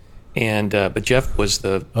 Yeah. And but Jeff was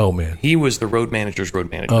he was the road manager's road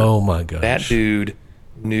manager. Oh, my gosh. That dude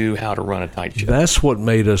knew how to run a tight ship. That's what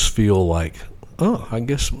made us feel like, I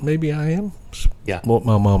guess maybe I am. Yeah. What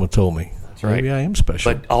my mama told me. That's right. Maybe I am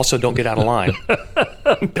special. But also don't get out of line.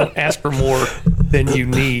 Don't ask for more than you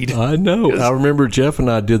need. I know. I remember Jeff and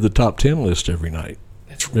I did the top 10 list every night.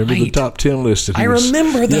 That's Remember the top 10 list? I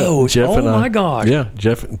remember those. Jeff and my gosh. Yeah,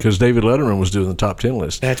 Jeff, because David Letterman was doing the top 10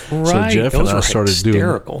 list. That's right. So Jeff those and I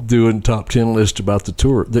started doing top 10 list about the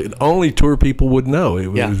tour. The only tour people would know. It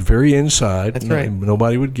was very inside. That's right.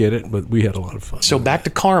 Nobody would get it, but we had a lot of fun. So back to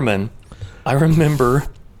Carmen, I remember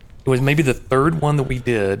it was maybe the third one that we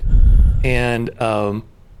did, and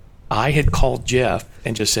I had called Jeff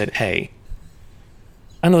and just said, hey,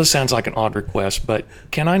 I know this sounds like an odd request, but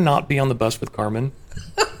can I not be on the bus with Carmen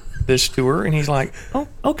this tour? And he's like, oh,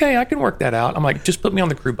 okay, I can work that out. I'm like, just put me on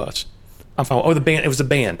the crew bus. I'm fine. Oh, the band. It was the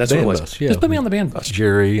band. That's what it was. Bus, yeah. Just put me on the band bus.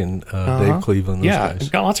 Jerry and Dave Cleveland. Those guys.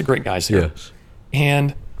 Got lots of great guys there. Yes.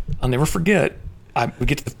 And I'll never forget, we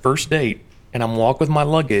get to the first date, and I'm walking with my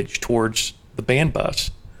luggage towards the band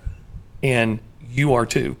bus, and you are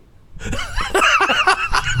too.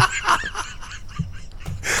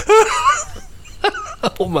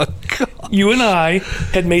 Oh, my God. You and I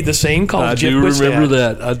had made the same call. I do remember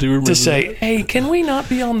that. I do remember to say, hey, can we not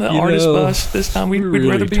be on the artist bus this time? We'd really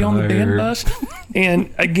rather be on the band tired. bus.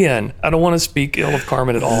 And again, I don't want to speak ill of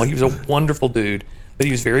Carmen at all. He was a wonderful dude, but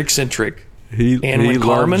he was very eccentric. And when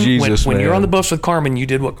Carmen, Jesus, when you're on the bus with Carmen, you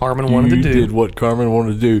did what Carmen wanted to do. You did what Carmen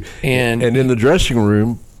wanted to do. And in the dressing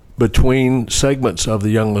room, between segments of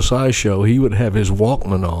the Young Messiah show, he would have his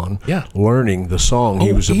Walkman on, learning the song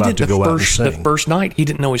he was about to go out and sing. The first night, he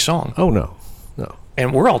didn't know his song. Oh, no.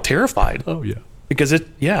 And we're all terrified. Oh, yeah. Because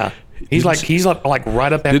he's like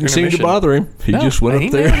right up after didn't seem to bother him. He just went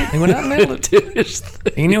up there. He went out and nailed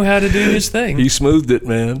it. He knew how to do his thing. He smoothed it,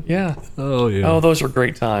 man. Yeah. Oh, yeah. Oh, those were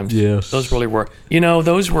great times. Yes. Those really were.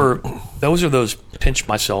 Those are those pinch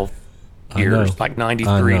myself years, like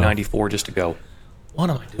 93, 94, just to go, what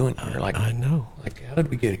am I doing here? Like, I know. Like, how did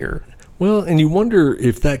we get here? Well, and you wonder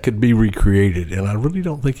if that could be recreated, and I really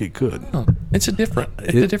don't think it could. Oh, it's a different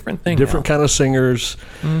thing. Different kind of singers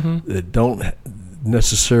that don't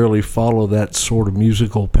necessarily follow that sort of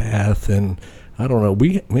musical path, and I don't know.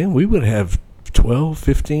 We would have 12,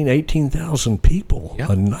 15, 18,000 people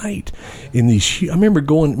a night in these. I remember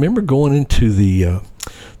going into the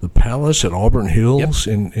Palace at Auburn Hills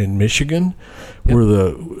in Michigan, where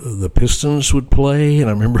the Pistons would play, and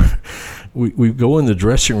I remember we go in the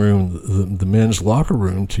dressing room, the men's locker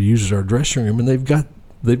room, to use as our dressing room, and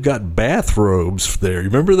they've got bathrobes there. You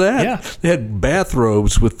remember that? Yeah. They had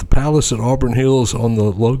bathrobes with the Palace at Auburn Hills on the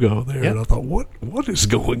logo there, and I thought, what is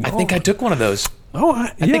going on? I think I took one of those. Oh, I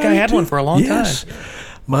think I had one for a long time.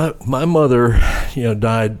 my mother,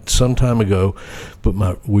 died some time ago,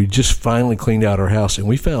 but we just finally cleaned out our house and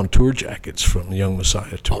we found tour jackets from the Young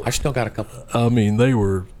Messiah tour. I still got a couple. I mean, they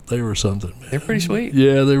were something, man. They're pretty sweet.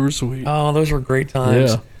 Yeah, they were sweet. Oh, those were great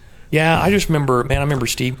times. Yeah. Yeah, I just remember, man, I remember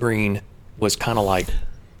Steve Green was kind of like,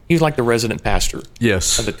 he was like the resident pastor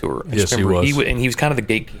Yes. of the tour. I Yes, just he remember was. And he was kind of the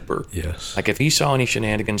gatekeeper. Yes. Like if he saw any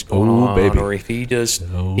shenanigans going Oh, on, baby. or if he just,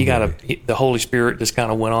 Oh, he got baby. the Holy Spirit just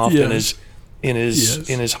kind of went off in Yes.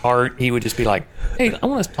 his heart, he would just be like, hey, I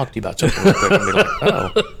want to talk to you about something real quick. And be like,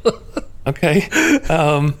 oh, okay.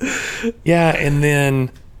 Yeah, and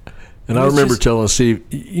then. And I remember telling Steve,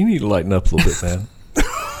 you need to lighten up a little bit, man.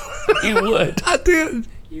 You would. I did.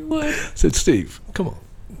 You would. I said, Steve, come on.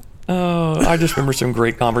 Oh, I just remember some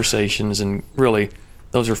great conversations, and really,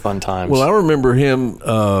 those are fun times. Well, I remember him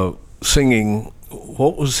singing,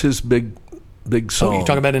 what was his big song? you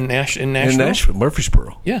talking about in Nashville? In Nashville,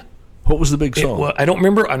 Murfreesboro. Yeah. What was the big song? Well, I don't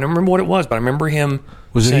remember what it was, but I remember him.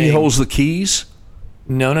 Was it saying, He Holds the Keys?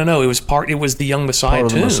 No. It was the Young Messiah Part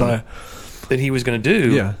of the tune Messiah. that he was going to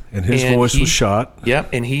do. Yeah, and his voice was shot. Yep,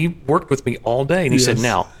 and he worked with me all day, and he said, Yes.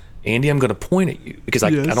 "Now, Andy, I'm going to point at you because I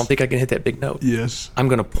Yes. don't think I can hit that big note. Yes. I'm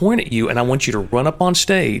going to point at you, and I want you to run up on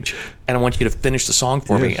stage, and I want you to finish the song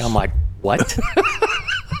for me." Yes. And I'm like, "What?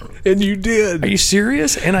 And you did. Are you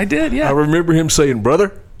serious?me?" And I did. Yeah. I remember him saying,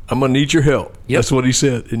 brother, I'm going to need your help. Yep. That's what he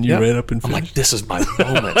said. And you Yep. ran up and I'm finished. like, this is my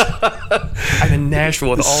moment. I'm in Nashville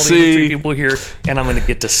with all See? these three people here, and I'm going to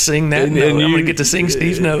get to sing that note. I'm going to get to sing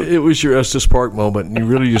Steve's note. It was your Estes Park moment, and you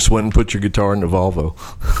really just went and put your guitar in the Volvo.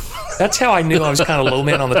 That's how I knew I was kind of low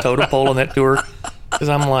man on the totem pole on that tour. Because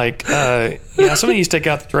I'm like, somebody needs to take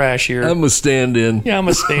out the trash here. I'm a stand-in. I'm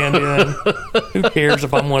a stand-in. Who cares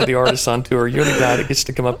if I'm one of the artists on tour? You're the guy that gets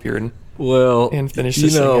to come up here and finish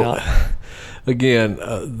this thing out. Again,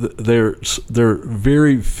 there are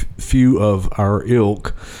very few of our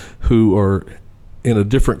ilk who are in a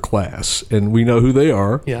different class, and we know who they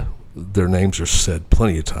are. Yeah. Their names are said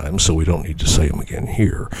plenty of times, so we don't need to say them again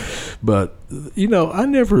here. But, I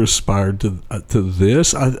never aspired to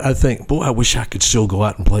this. I think, boy, I wish I could still go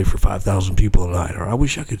out and play for 5,000 people a night, or I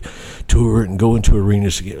wish I could tour and go into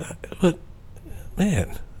arenas again. But,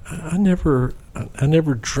 man, I never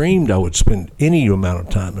dreamed I would spend any amount of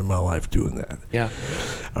time in my life doing that. Yeah.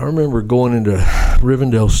 I remember going into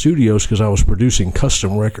Rivendell Studios because I was producing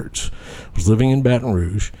custom records. I was living in Baton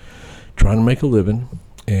Rouge, trying to make a living,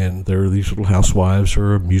 and there were these little housewives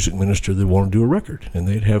or a music minister that wanted to do a record, and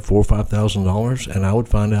they'd have $4,000 or $5,000, and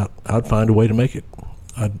I'd find a way to make it.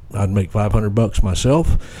 I'd make $500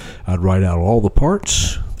 myself. I'd write out all the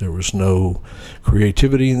parts. There was no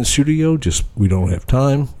creativity in the studio. Just, we don't have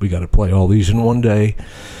time. We got to play all these in one day.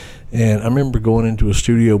 And I remember going into a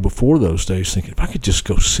studio before those days thinking, if I could just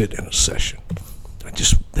go sit in a session,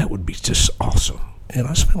 that would be just awesome. And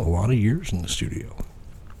I spent a lot of years in the studio.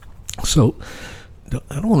 So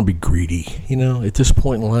I don't want to be greedy. At this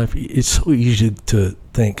point in life, it's so easy to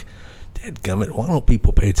think, dadgummit, why don't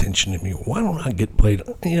people pay attention to me? Why don't I get played?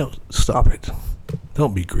 Stop it.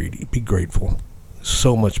 Don't be greedy. Be grateful.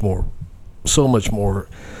 So much more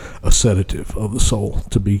a sedative of the soul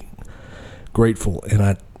to be grateful. And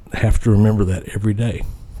I have to remember that every day,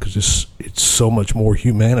 because it's so much more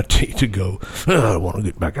humanity to go, I want to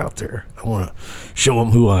get back out there. I want to show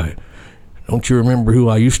them don't you remember who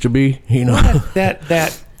I used to be?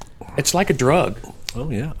 That it's like a drug. Oh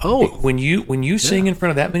yeah. Oh, when you sing in front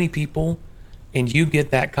of that many people, and you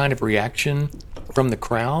get that kind of reaction from the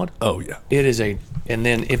crowd. Oh yeah. It is and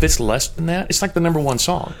then if it's less than that, it's like the number one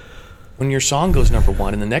song. When your song goes number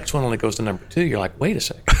one and the next one only goes to number two, you're like, wait a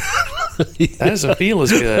second. That doesn't feel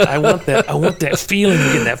as good. I want that feeling of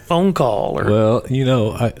getting that phone call. Well,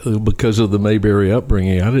 because of the Mayberry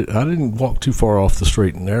upbringing, I didn't walk too far off the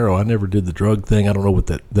straight and narrow. I never did the drug thing. I don't know what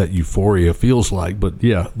that euphoria feels like, but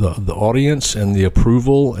yeah, the audience and the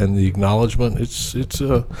approval and the acknowledgement,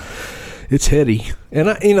 it's heady. And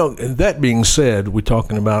that being said, we're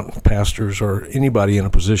talking about pastors or anybody in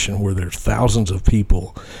a position where there's thousands of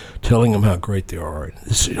people telling them how great they are. And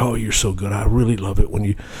this, oh, you're so good. I really love it when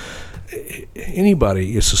you.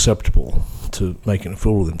 Anybody is susceptible to making a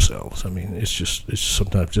fool of themselves. I mean, it's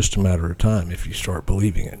sometimes just a matter of time if you start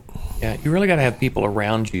believing it. Yeah, you really got to have people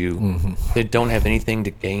around you that don't have anything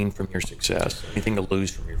to gain from your success, anything to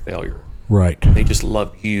lose from your failure. Right. They just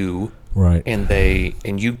love you. Right.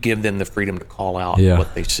 And you give them the freedom to call out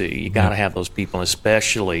what they see. You got to have those people,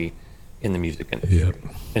 especially in the music industry,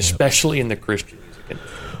 especially in the Christian music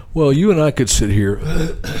industry. Well, you and I could sit here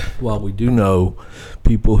while we do know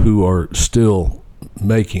people who are still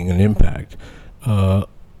making an impact. I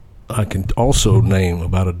can also name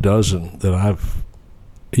about a dozen that I've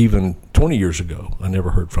even 20 years ago, I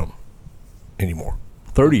never heard from anymore.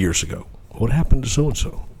 30 years ago, what happened to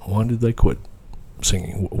so-and-so? Why did they quit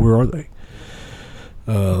singing? Where are they?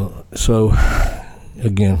 So,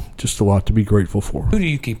 again, just a lot to be grateful for. Who do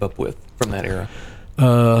you keep up with from that era?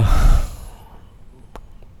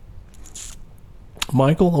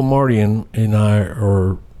 Michael Omartian and I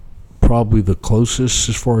are probably the closest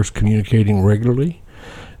as far as communicating regularly.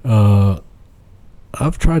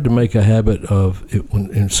 I've tried to make a habit of it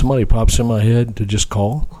when somebody pops in my head to just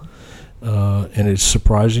call, and it's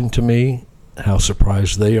surprising to me how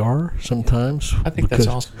surprised they are sometimes. I think that's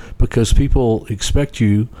awesome. Because people expect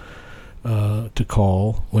you to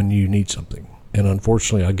call when you need something. And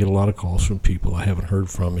unfortunately, I get a lot of calls from people I haven't heard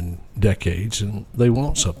from in decades, and they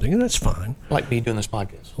want something, and that's fine. Like me doing this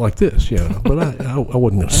podcast. Like this, yeah. But I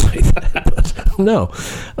wasn't going to say that. But no.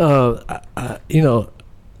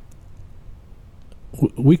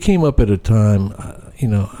 We came up at a time, I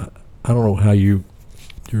don't know how your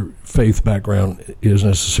faith background is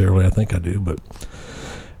necessarily. I think I do. But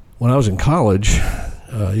when I was in college,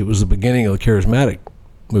 it was the beginning of the charismatic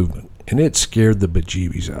movement, and it scared the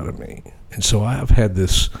bejeebies out of me. And so I've had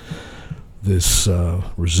this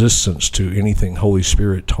resistance to anything Holy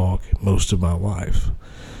Spirit talk most of my life.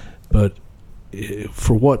 But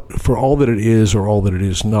for all that it is or all that it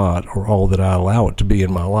is not or all that I allow it to be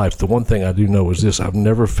in my life, the one thing I do know is this: I've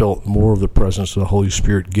never felt more of the presence of the Holy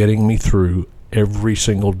Spirit getting me through every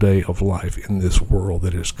single day of life in this world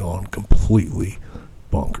that has gone completely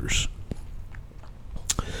bonkers.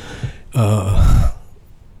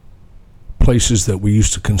 Places that we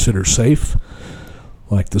used to consider safe,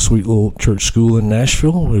 like the sweet little church school in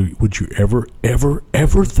Nashville. Would you ever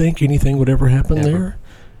think anything would ever happen there?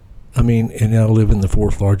 I mean, and I live in the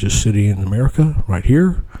fourth largest city in America, right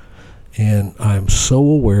here, and I'm so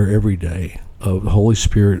aware every day of the Holy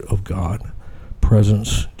Spirit of God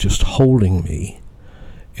presence just holding me.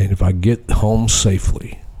 And if I get home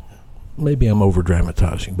safely, maybe I'm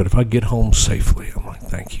over-dramatizing, but if I get home safely, I'm like,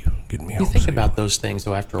 thank you, getting me home You think safely. about those things,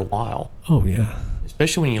 though, after a while. Oh, yeah.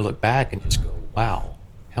 Especially when you look back and just go, wow,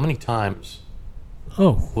 how many times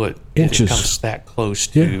Oh, did inches. it come that close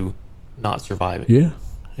to not surviving? Yeah.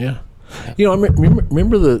 You know, I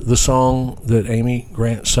remember the song that Amy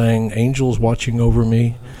Grant sang, Angels Watching Over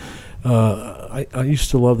Me? I used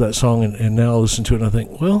to love that song, and now I listen to it and I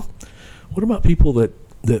think, well, what about people that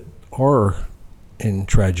are in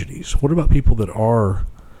tragedies? What about people that are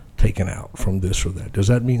taken out from this or that? Does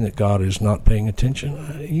that mean that God is not paying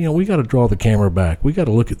attention? We got to draw the camera back. We got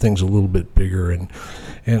to look at things a little bit bigger, and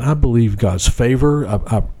I believe God's favor.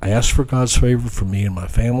 I ask for God's favor for me and my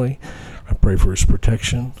family. I pray for His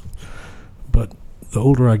protection. But the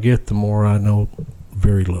older I get, the more I know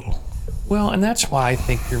very little. Well, and that's why I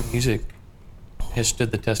think your music has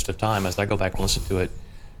stood the test of time. As I go back and listen to it,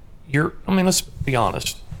 let's be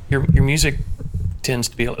honest. Your music tends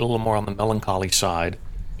to be a little more on the melancholy side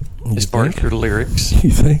as far as your lyrics.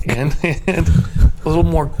 You think? And a little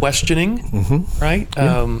more questioning, right?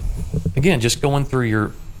 Yeah. Again, just going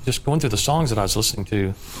through the songs that I was listening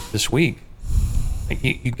to this week,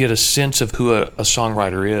 you get a sense of who a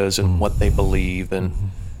songwriter is and what they believe. And,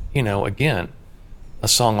 again, a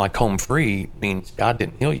song like Home Free means God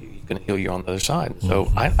didn't heal you. He's going to heal you on the other side. So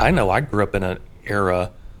I know I grew up in an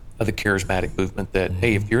era of the charismatic movement that,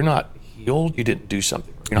 hey, if you're not healed, you didn't do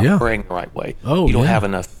something. You're not praying the right way. Oh, you don't have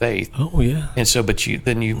enough faith. Oh, yeah. And so, but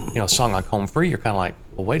a song like Home Free, you're kind of like,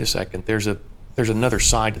 well, wait a second. There's another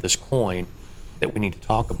side to this coin that we need to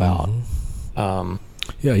talk about.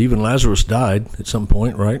 Yeah, even Lazarus died at some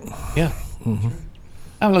point, right? Yeah.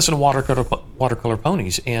 I listen to Watercolor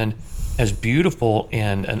Ponies, and as beautiful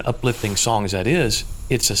and an uplifting song as that is,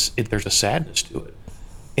 there's a sadness to it.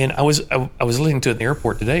 And I was listening to it in the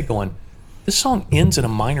airport today, going, this song ends in a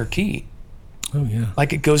minor key. Oh yeah.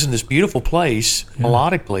 Like it goes in this beautiful place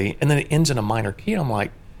melodically, and then it ends in a minor key. And I'm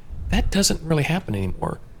like, that doesn't really happen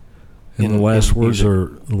anymore. And the last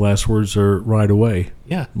words are right away.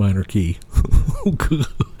 Yeah. Minor key.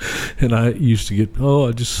 And I used to get,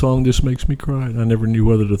 song just makes me cry, and I never knew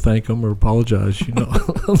whether to thank them or apologize.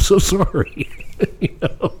 I'm so sorry.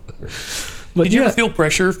 But did you ever feel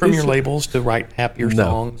pressure from your labels to write happier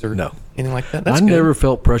songs or anything like that? That's I good. never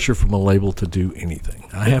felt pressure from a label to do anything.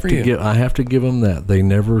 I have to give them that. They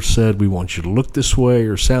never said we want you to look this way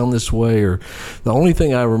or sound this way. Or the only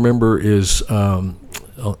thing I remember is in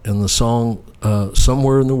the song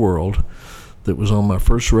 "Somewhere in the World" that was on my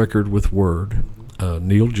first record with Word.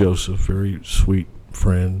 Neil Joseph, very sweet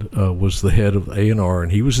friend, was the head of A&R,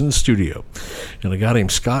 and he was in the studio, and a guy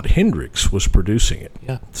named Scott Hendricks was producing it.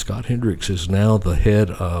 Yeah. Scott Hendricks is now the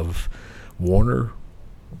head of Warner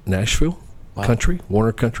Nashville, Country,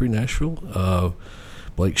 Warner Country, Nashville.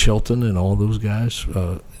 Blake Shelton and all those guys.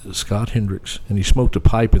 Scott Hendricks, and he smoked a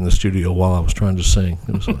pipe in the studio while I was trying to sing.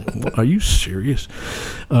 It was like, are you serious?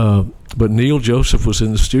 But Neil Joseph was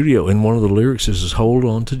in the studio, and one of the lyrics is "Hold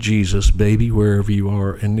on to Jesus, baby, wherever you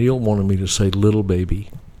are." And Neil wanted me to say "little baby,"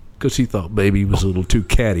 because he thought "baby" was a little too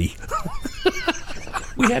catty.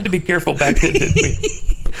 We had to be careful back then, didn't we?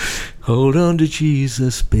 Hold on to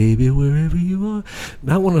Jesus, baby, wherever you are.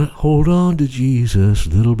 I want to hold on to Jesus,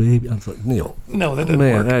 little baby. I was like, Neil. No, that doesn't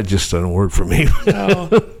work. That just doesn't work for me. No.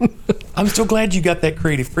 I'm so glad you got that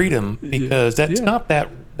creative freedom, because that's not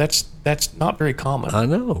very common. I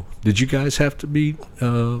know. Did you guys have to be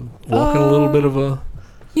walking a little bit of a...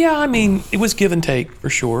 Yeah, I mean, it was give and take for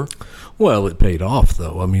sure. Well, it paid off,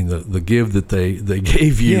 though. I mean, the give that they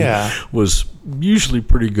gave you was usually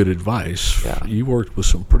pretty good advice. Yeah. You worked with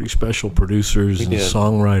some pretty special producers and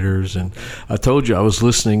songwriters, and I told you I was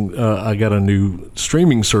listening. I got a new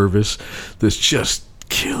streaming service that's just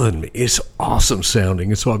killing me. It's awesome sounding,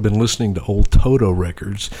 and so I've been listening to old Toto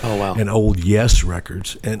records and old Yes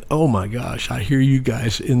records, and oh my gosh, I hear you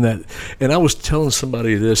guys in that. And I was telling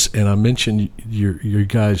somebody this, and I mentioned your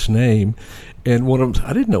guy's name. And one of them,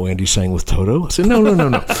 I didn't know Andy sang with Toto. I said,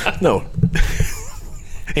 no.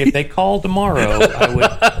 If they called tomorrow,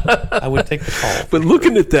 I would take the call. But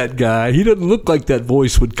looking at that guy, he doesn't look like that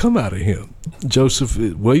voice would come out of him. Joseph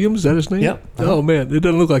Williams, is that his name? Yep. Oh, man, it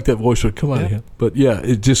doesn't look like that voice would come out of him. But, yeah,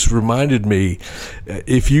 it just reminded me,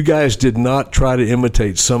 if you guys did not try to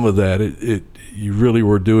imitate some of that, you really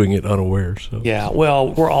were doing it unaware. So. Yeah,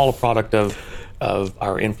 well, we're all a product of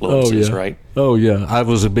our influences, right? Oh yeah, I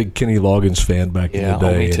was a big Kenny Loggins fan back in the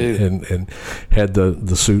day, me too. And had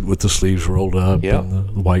the suit with the sleeves rolled up and the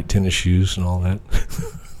white tennis shoes and all that.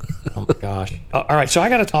 Oh my gosh! All right, so I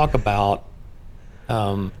got to talk about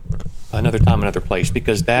Another Time, Another Place,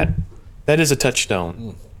 because that is a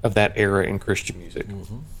touchstone of that era in Christian music,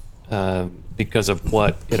 because of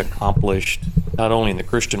what it accomplished, not only in the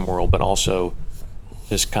Christian world but also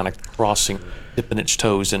just kind of dipping its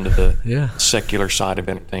toes into the secular side of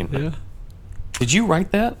entertainment. Yeah. Did you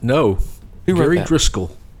write that? No. Who wrote Gary that?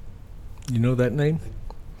 Driscoll. You know that name?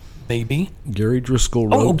 Maybe. Gary Driscoll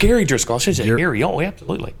wrote. Oh, Gary Driscoll. I should say Gary. Oh,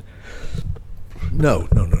 absolutely. No.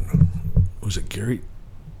 Was it Gary?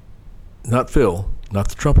 Not Phil. Not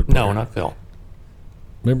the trumpet player. No, not Phil.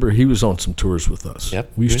 Remember, he was on some tours with us.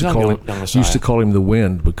 Yep. We used to call him the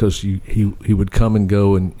Wind, because he would come and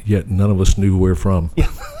go, and yet none of us knew where from. Yeah.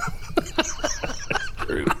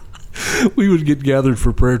 True. We would get gathered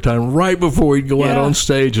for prayer time right before he'd go out on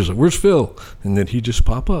stage. I was like, "Where's Phil?" And then he'd just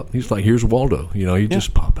pop up. He's like, "Here's Waldo." He'd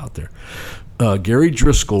just pop out there. Gary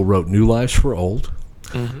Driscoll wrote "New Lives for Old,"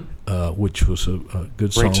 which was a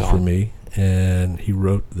good song for me. And he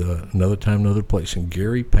wrote Another Time, Another Place. And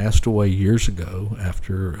Gary passed away years ago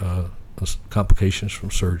after complications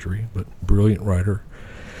from surgery, but brilliant writer.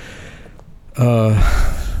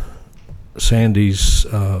 Sandy's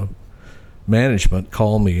management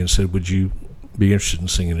called me and said, would you be interested in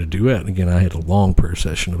singing a duet? And again, I had a long prayer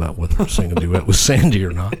session about whether to sing a duet with Sandy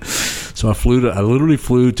or not. So I literally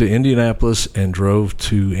flew to Indianapolis and drove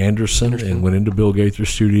to Anderson and went into Bill Gaither's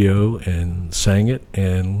studio and sang it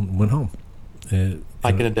and went home.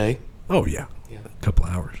 Like in a day? Oh, yeah. A couple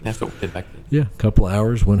of hours. That's what we did back then. Yeah, a couple of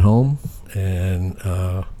hours, went home, and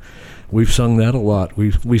we've sung that a lot.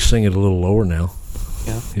 We sing it a little lower now.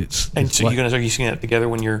 Yeah. Are you singing it together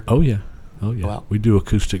when you're... Oh, yeah. Wow. We do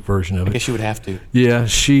acoustic version of it. I guess you would have to. Yeah,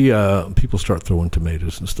 people start throwing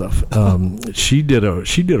tomatoes and stuff. She did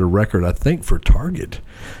a record, I think, for Target,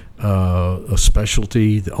 a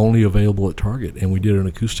specialty only available at Target, and we did an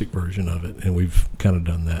acoustic version of it, and we've kind of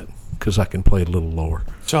done that because I can play it a little lower.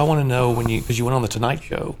 So I want to know, because you went on the Tonight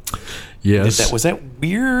Show. Yes. Was that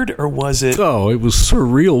weird, or was it? Oh, it was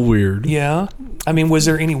surreal weird. Yeah. I mean, was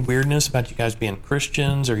there any weirdness about you guys being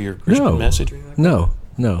Christians or your Christian message? No.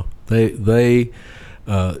 They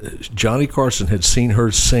Johnny Carson had seen her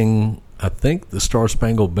sing, I think, the Star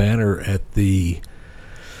Spangled Banner at the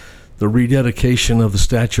rededication of the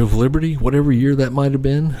Statue of Liberty, whatever year that might have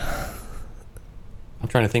been. I'm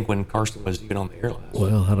trying to think when Carson was even on the air last.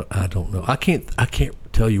 Well, I don't know. I can't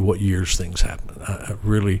tell you what years things happened.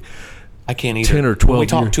 I can't either. 10 or 12 when we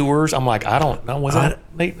talk years. Tours, I'm like, I don't know. Was that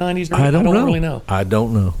late 90s? I don't really know. I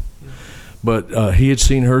don't know. But he had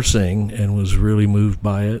seen her sing and was really moved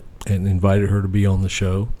by it and invited her to be on the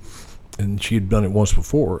show. And she had done it once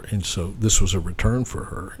before, and so this was a return for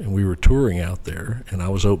her. And we were touring out there, and I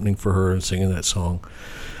was opening for her and singing that song.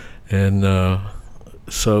 And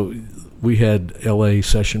so we had L.A.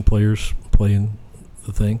 session players playing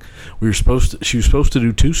the thing. She was supposed to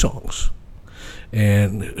do 2 songs.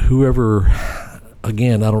 And whoever,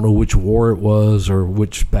 again, I don't know which war it was or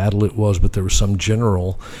which battle it was, but there was some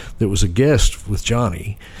general that was a guest with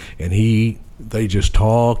Johnny, and they just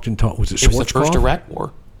talked and talked. Was it Schwarzkopf? It was the first Iraq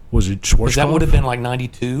War. Was it Schwarzkopf? That would have been like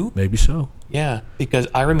 92? Maybe so. Yeah, because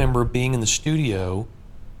I remember being in the studio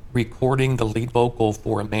recording the lead vocal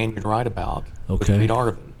for A Man You'd Write About with Reed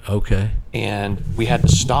Arvin. Okay. And we had to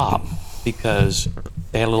stop because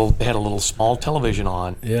they had a little small television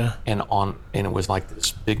on. Yeah. And it was like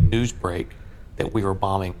this big news break that we were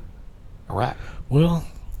bombing Iraq. Well,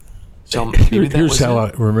 so maybe here's how I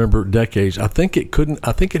remember decades. I think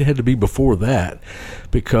it had to be before that,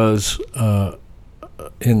 because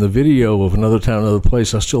in the video of Another Town, Another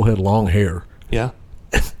Place, I still had long hair. Yeah.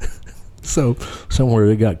 So somewhere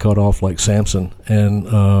it got cut off like Samson. And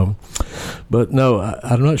but no,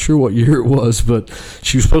 I'm not sure what year it was, but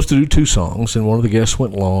she was supposed to do 2 songs, and one of the guests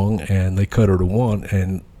went long, and they cut her to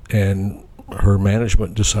 1, and her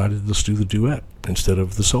management decided to do the duet instead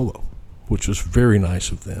of the solo, which was very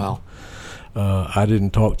nice of them. Wow. I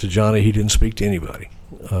didn't talk to Johnny. He didn't speak to anybody.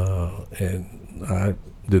 And I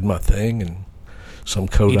did my thing, and some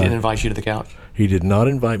code. He didn't invite you to the couch? He did not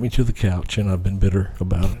invite me to the couch, and I've been bitter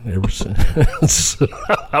about it ever since.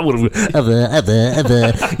 I would have,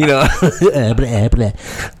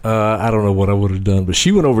 I don't know what I would have done, but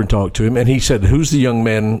she went over and talked to him, and he said, "Who's the young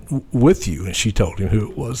man with you?" And she told him who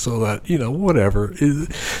it was. So that, whatever.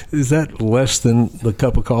 Is that less than the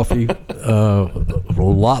cup of coffee? A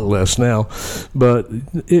lot less now, but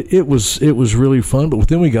it was really fun. But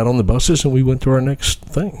then we got on the buses and we went to our next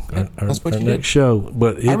thing, our next show.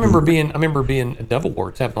 But I remember being a Dove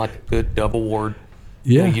Awards, having like a good Dove Award.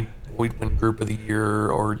 Yeah. We'd win Group of the Year,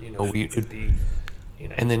 or we would be,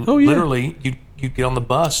 and then literally you'd get on the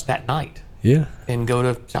bus that night. Yeah. And go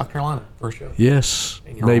to South Carolina for a show. Yes.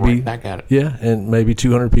 And you're maybe right back at it. Yeah, and maybe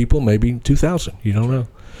 200 people, maybe 2,000. You don't know.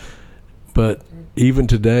 But even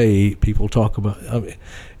today, people talk about.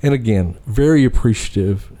 And again, very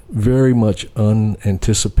appreciative, very much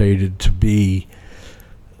unanticipated to be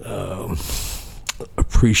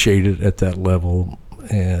appreciated at that level,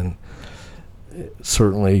 and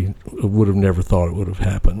certainly would have never thought it would have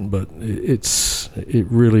happened. But it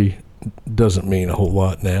really doesn't mean a whole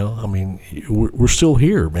lot now. I mean, we're still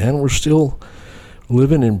here, man. We're still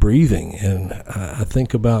living and breathing, and I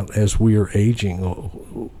think about as we are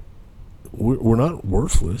aging, we're not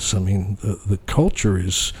worthless. I mean, the culture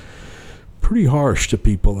is pretty harsh to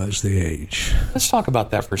people as they age. Let's talk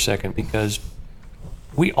about that for a second, because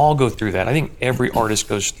we all go through that. I think every artist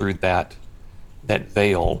goes through that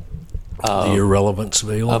veil. The irrelevance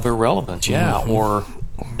veil? Of irrelevance, yeah. Mm-hmm. Or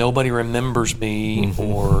nobody remembers me, mm-hmm.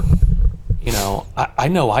 or, I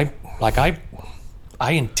know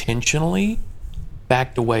I intentionally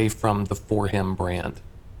backed away from the For Him brand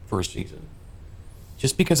for a season,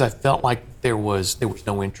 just because I felt like there was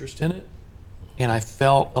no interest in it, and I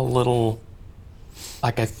felt a little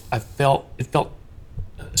like it felt,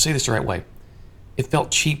 say this the right way, it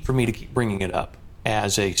felt cheap for me to keep bringing it up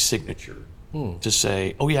as a signature, to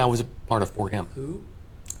say, oh yeah, I was a part of For Him. Who?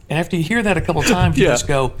 And after you hear that a couple of times, you just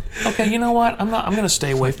go, okay, you know what? I'm going to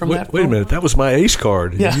stay away from that. Wait a minute, that was my ace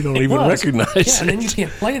card. Yeah, you don't even recognize it. Yeah, and then you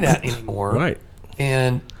can't play that anymore. Right.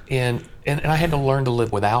 And I had to learn to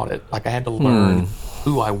live without it. Like, I had to learn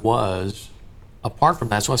who I was apart from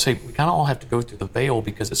that. So I say we kind of all have to go through the veil,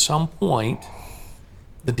 because at some point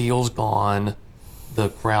the deal's gone, the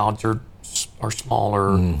crowds are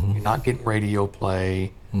smaller, mm-hmm. You're not getting radio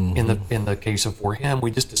play. Mm-hmm. In the case of For Him,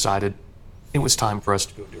 we just decided it was time for us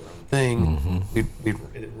to go do our own thing. Mm-hmm.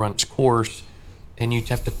 It run its course, and you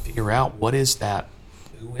have to figure out, what is that?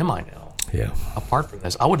 Who am I now? Yeah. Apart from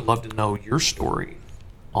this, I would love to know your story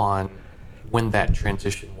on when that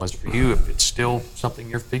transition was for you, if it's still something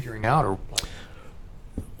you're figuring out, or.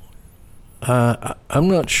 I'm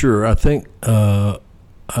not sure. I think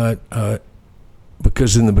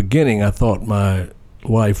because in the beginning I thought my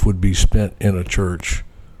life would be spent in a church.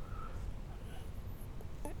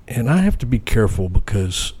 And I have to be careful,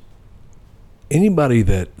 because anybody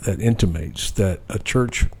that intimates that a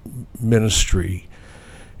church ministry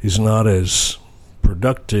is not as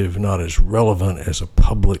productive, not as relevant as a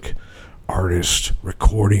public artist,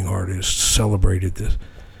 recording artist, celebrated this,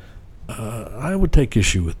 I would take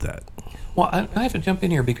issue with that. Well, I have to jump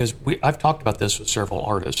in here, because I've talked about this with several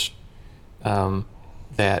artists,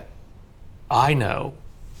 that I know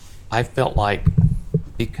I felt like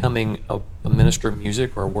becoming a minister of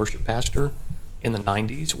music or a worship pastor in the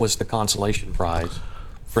 90s was the consolation prize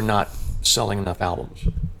for not selling enough albums.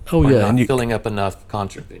 Oh yeah, and filling up enough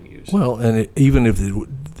concert venues. Well, and even if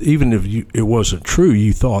it wasn't true,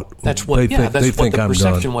 you thought that's what the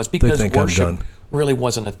perception was, because really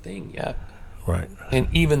wasn't a thing yet. Right. And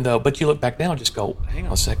even though, but you look back now and just go, hang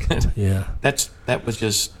on a second. Yeah. That's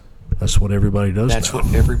what everybody does That's now.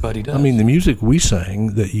 what everybody does. I mean, the music we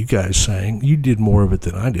sang, that you guys sang, you did more of it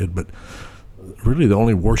than I did, but really the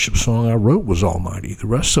only worship song I wrote was Almighty. The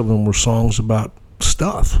rest of them were songs about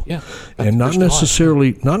stuff. Yeah. And not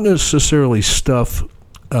necessarily stuff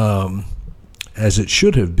as it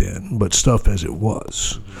should have been, but stuff as it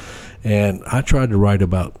was. And I tried to write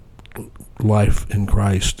about life in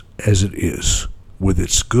Christ as it is, with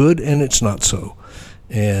its good and its not so,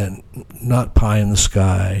 and not pie in the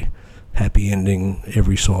sky, happy ending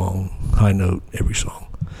every song, high note every song.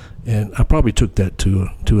 And I probably took that to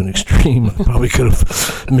an extreme. I probably could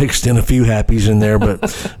have mixed in a few happies in there, but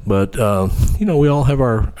we all have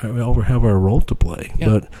our role to play.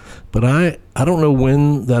 Yeah. But I don't know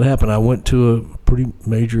when that happened. I went to a pretty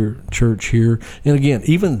major church here, and again,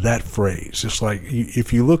 even that phrase, it's like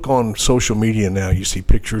if you look on social media now, you see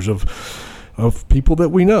pictures of people that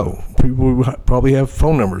we know, people who probably have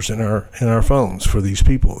phone numbers in our phones for these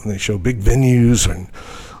people, and they show big venues, and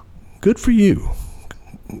good for you.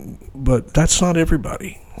 But that's not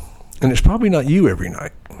everybody, and it's probably not you every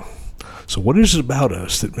night. So what is it about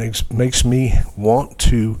us that makes me want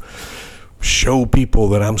to show people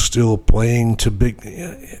that I'm still playing to big?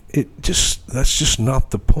 That's just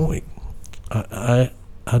not the point. I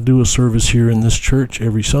do a service here in this church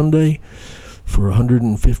every Sunday for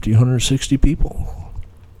 150, 160 people,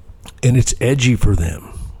 and it's edgy for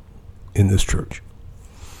them in this church,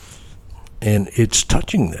 and it's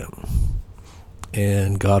touching them.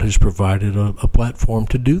 And God has provided a platform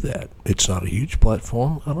to do that. It's not a huge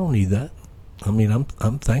platform. I don't need that. I mean,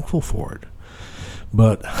 I'm thankful for it.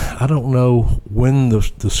 But I don't know when the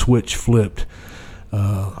switch flipped.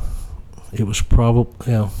 It was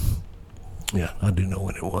probably, yeah, I do know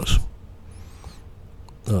when it was.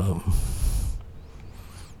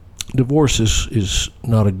 Divorce is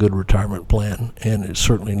not a good retirement plan, and it's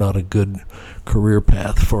certainly not a good career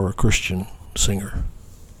path for a Christian singer.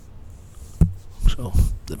 So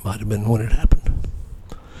that might have been when it happened.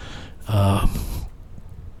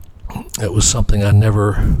 It was something I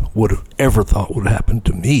never would have ever thought would happen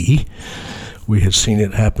to me. We had seen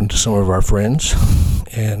it happen to some of our friends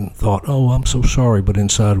and thought, oh, I'm so sorry. But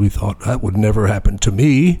inside we thought, that would never happen to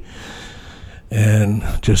me. And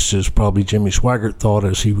just as probably Jimmy Swaggart thought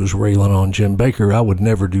as he was railing on Jim Baker, I would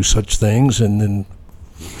never do such things. And then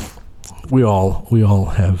we all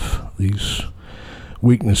have these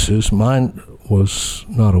weaknesses. Mine was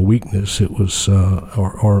not a weakness. It was,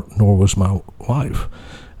 nor was my wife.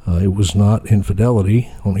 It was not infidelity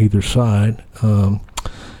on either side.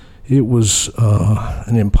 It was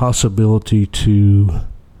an impossibility to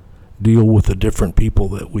deal with the different people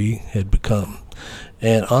that we had become.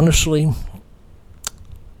 And honestly,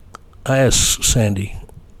 I asked Sandy.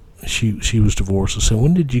 She was divorced. I said,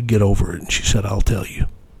 "When did you get over it?" And she said, "I'll tell you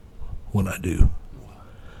when I do."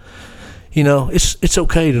 You know, it's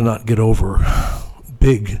okay to not get over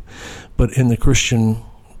big, but in the Christian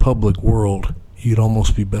public world, you'd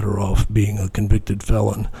almost be better off being a convicted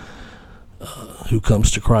felon who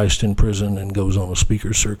comes to Christ in prison and goes on a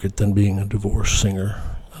speaker circuit than being a divorced singer.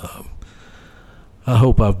 I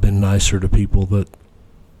hope I've been nicer to people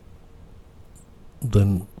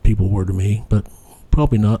than people were to me, but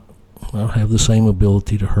probably not. I don't have the same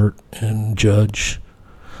ability to hurt and judge.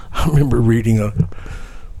 I remember reading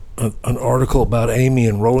an article about Amy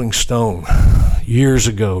in Rolling Stone years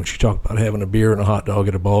ago. She talked about having a beer and a hot dog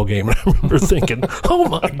at a ball game, and I remember thinking, oh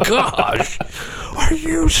my gosh, are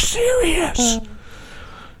you serious?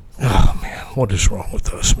 Oh man, what is wrong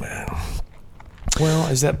with us, man? Well,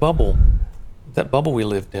 is that bubble we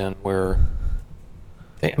lived in where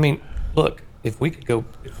look, if we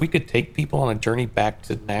could take people on a journey back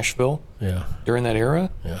to Nashville during that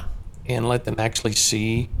era and let them actually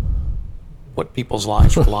see what people's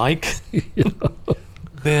lives were like,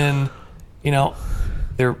 then,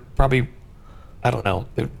 there probably, I don't know,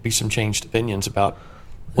 there'd be some changed opinions about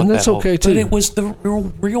what and that's that okay, too. But it was the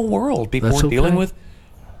real world. People were dealing with,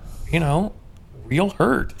 real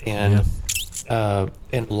hurt.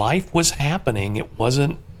 And life was happening. It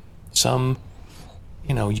wasn't some,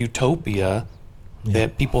 utopia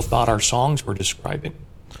that people thought our songs were describing.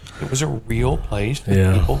 It was a real place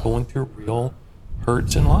with people going through real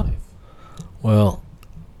hurts in life. Well,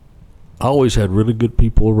 I always had really good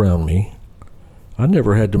people around me. I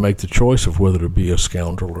never had to make the choice of whether to be a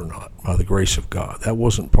scoundrel or not, by the grace of God. That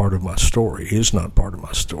wasn't part of my story. It is not part of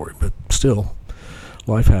my story, but still,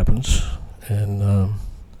 life happens, and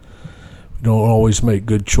we don't always make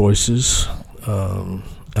good choices.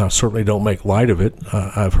 I certainly don't make light of it.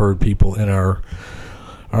 I've heard people in our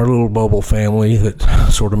our little bubble family that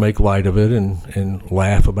sort of make light of it and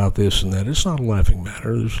laugh about this and that. It's not a laughing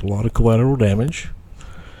matter. There's a lot of collateral damage.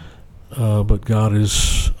 But God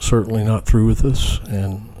is certainly not through with us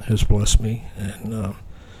and has blessed me. And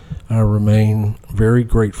I remain very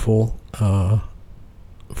grateful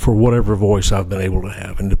for whatever voice I've been able to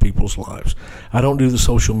have into people's lives. I don't do the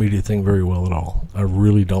social media thing very well at all. I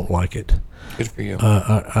really don't like it. Good for you.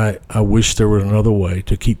 I wish there were another way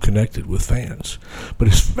to keep connected with fans. But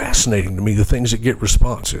it's fascinating to me, the things that get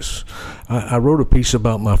responses. I wrote a piece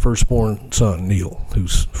about my firstborn son, Neil,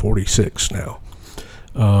 who's 46 now.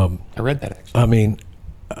 I read that, actually. I mean,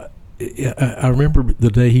 I remember the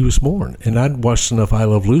day he was born, and I'd watched enough I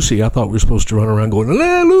Love Lucy. I thought we were supposed to run around going,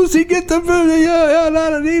 "Hey, Lucy, get the food,"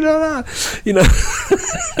 you know.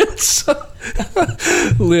 So,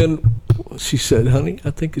 Lynn, she said, "Honey, I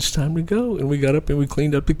think it's time to go." And we got up and we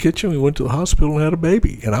cleaned up the kitchen. We went to the hospital and had a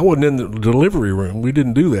baby. And I wasn't in the delivery room. We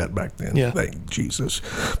didn't do that back then. Yeah. Thank Jesus.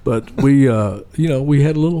 But we, we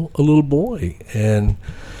had a little boy, and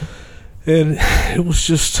it was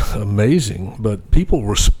just amazing. But people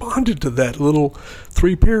responded to that little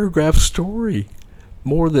 3-paragraph story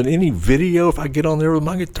more than any video. If I get on there with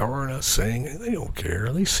my guitar and I sing, they don't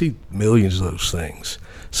care. They see millions of those things.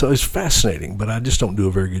 So it's fascinating, but I just don't do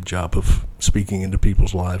a very good job of speaking into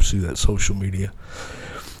people's lives through that social media.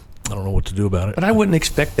 I don't know what to do about it. But I wouldn't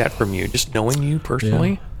expect that from you, just knowing you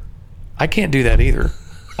personally. Yeah. I can't do that either.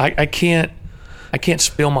 I can't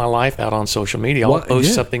spill my life out on social media. I'll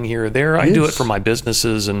post something here or there. I do it for my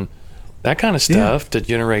businesses and that kind of stuff to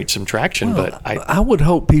generate some traction. Well, but I would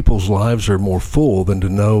hope people's lives are more full than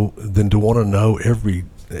to want to know every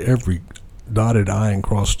dotted I and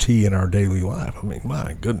crossed T in our daily life. I mean,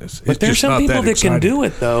 my goodness. But there's some people that can do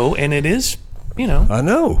it, though, and it is, I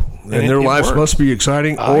know. And their lives works. Must be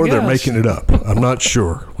exciting, or they're making it up. I'm not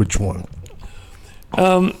sure which one.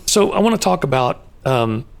 So I want to talk about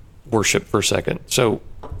worship for a second. So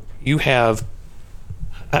you have,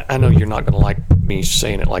 I know you're not going to like me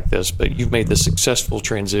saying it like this, but you've made the successful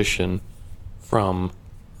transition from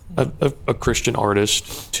a Christian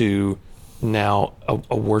artist to now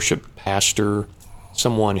a worship pastor,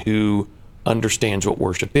 someone who understands what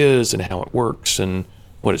worship is and how it works and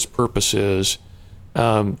what its purpose is.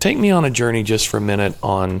 Take me on a journey just for a minute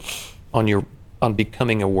on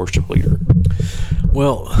becoming a worship leader.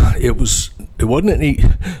 Well, it wasn't any.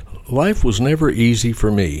 Life was never easy for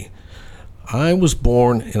me. I was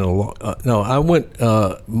born in I went.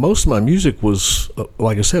 Most of my music was,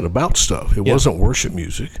 like I said, about stuff. It wasn't worship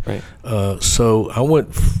music. Right. So I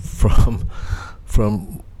went from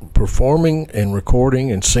performing and recording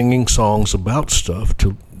and singing songs about stuff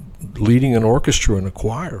to leading an orchestra and a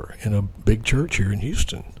choir in a big church here in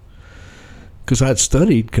Houston. Because I had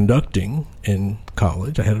studied conducting in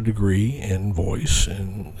college, I had a degree in voice,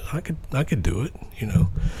 and I could do it.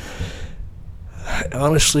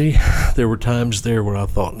 Honestly, there were times there where I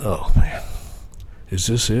thought, "Oh man, is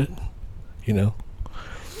this it?"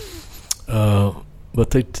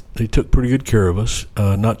 But they took pretty good care of us.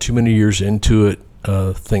 Not too many years into it,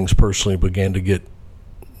 things personally began to get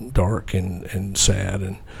dark and sad,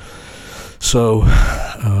 and so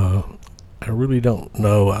I really don't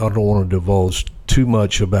know. I don't want to divulge too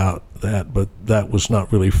much about that, but that was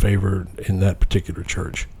not really favored in that particular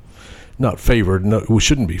church. Not favored. No, we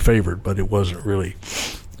shouldn't be favored, but it wasn't really.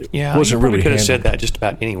 Yeah, you probably could have said that just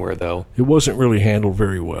about anywhere, though. It wasn't really handled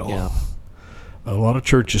very well. Yeah. A lot of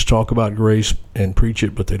churches talk about grace and preach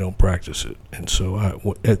it, but they don't practice it. And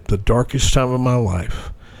so at the darkest time of my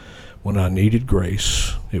life, when I needed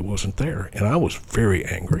grace, it wasn't there. And I was very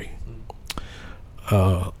angry.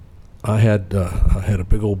 I had a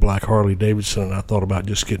big old black Harley Davidson, and I thought about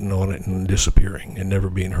just getting on it and disappearing and never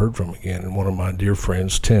being heard from again. And one of my dear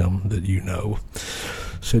friends, Tim, that you know,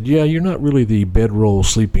 said, "Yeah, you're not really the bedroll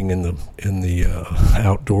sleeping in the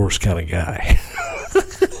outdoors kind of guy."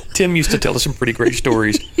 Tim used to tell us some pretty great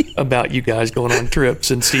stories about you guys going on trips,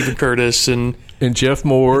 and Stephen Curtis and Jeff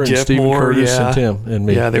Moore and Stephen Curtis and Tim and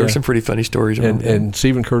me. Yeah, there were some pretty funny stories. And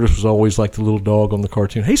Stephen Curtis was always like the little dog on the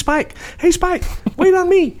cartoon. Hey, Spike, wait on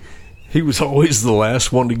me. He was always the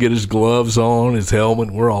last one to get his gloves on, his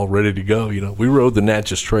helmet. We're all ready to go. We rode the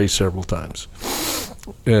Natchez Trace several times.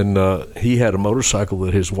 And he had a motorcycle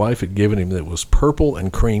that his wife had given him that was purple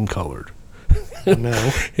and cream colored. Oh,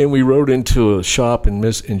 no. And we rode into a shop in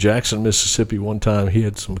Jackson, Mississippi one time. He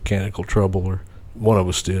had some mechanical trouble, or one of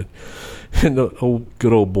us did. And the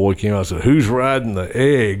good old boy came out and said, "Who's riding the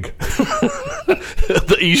egg?"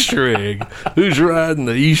 The Easter egg. "Who's riding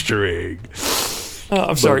the Easter egg?" Oh,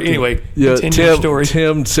 I'm sorry. Anyway, yeah, continue your story.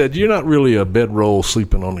 Tim said, "You're not really a bedroll,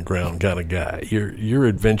 sleeping on the ground kind of guy. Your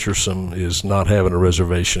adventuresome is not having a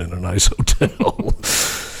reservation in a nice hotel."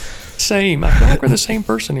 Same. I feel like we're the same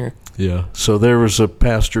person here. Yeah. So there was a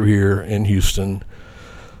pastor here in Houston.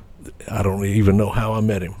 I don't even know how I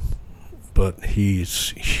met him, but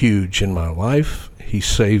he's huge in my life. He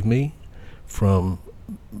saved me from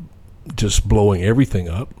just blowing everything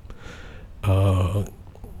up,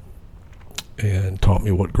 and taught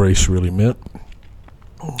me what grace really meant.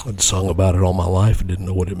 I'd sung about it all my life. I didn't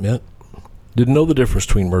know what it meant. Didn't know the difference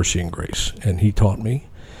between mercy and grace, and he taught me.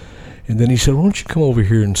 And then he said, "Why don't you come over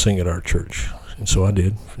here and sing at our church?" And so I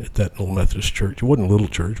did, at that little Methodist church. It wasn't a little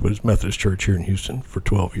church, but it's a Methodist church here in Houston for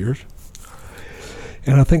 12 years.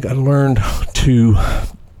 And I think I learned to,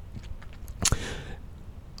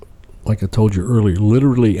 like I told you earlier,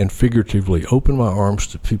 literally and figuratively open my arms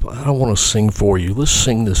to people. I don't want to sing for you. Let's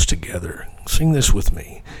sing this together. Sing this with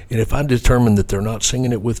me. And if I determined that they're not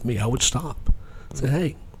singing it with me, I would stop. Say,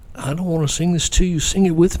 "Hey, I don't want to sing this to you. Sing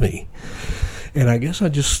it with me." And I guess I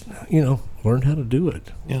just, learned how to do it.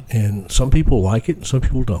 Yeah. And some people like it and some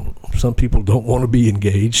people don't. Some people don't want to be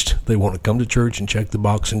engaged. They want to come to church and check the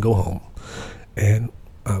box and go home. And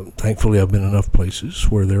thankfully I've been in enough places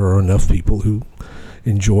where there are enough people who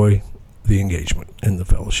enjoy the engagement and the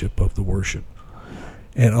fellowship of the worship.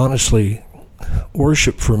 And honestly,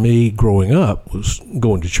 worship for me growing up was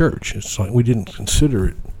going to church. It's like we didn't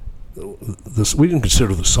consider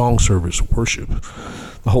the song service worship.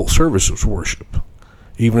 The whole service was worship.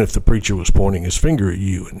 Even if the preacher was pointing his finger at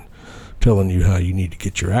you and telling you how you need to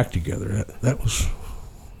get your act together,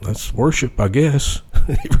 that's worship, I guess.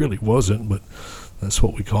 It really wasn't, but that's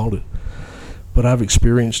what we called it. But I've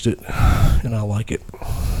experienced it, and I like it.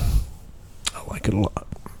 I like it a lot.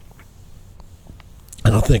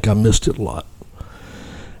 And I think I missed it a lot.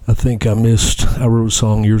 I wrote a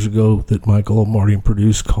song years ago that Michael Martin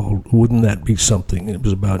produced called "Wouldn't That Be Something?" And it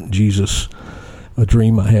was about Jesus, a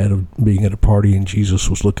dream I had of being at a party and Jesus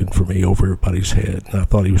was looking for me over everybody's head. And I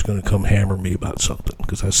thought he was going to come hammer me about something,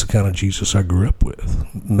 because that's the kind of Jesus I grew up with,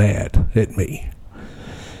 mad at me.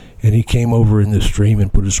 And he came over in this dream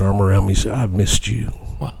and put his arm around me and said, "I've missed you.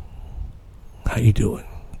 Wow. How you doing?"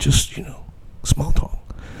 Just, small talk.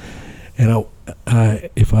 And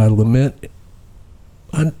if I lament,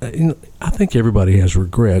 I think everybody has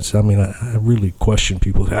regrets. I mean, I really question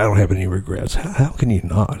people. I don't have any regrets. How can you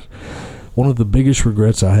not? One of the biggest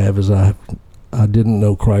regrets I have is I didn't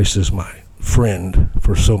know Christ as my friend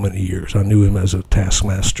for so many years. I knew him as a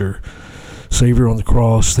taskmaster, Savior on the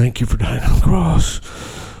cross. Thank you for dying on the cross.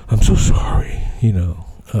 I'm so sorry,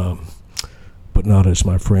 but not as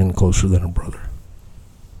my friend, closer than a brother.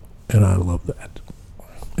 And I love that.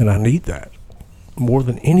 And I need that. More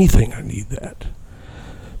than anything, I need that.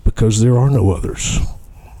 Because there are no others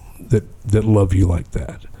that love you like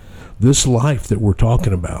that. This life that we're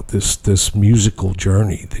talking about, this musical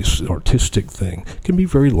journey, this artistic thing, can be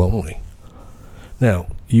very lonely. Now,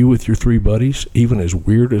 you with your three buddies, even as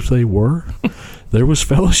weird as they were, there was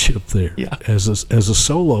fellowship there. Yeah. As a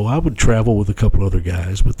solo, I would travel with a couple other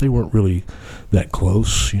guys, but they weren't really that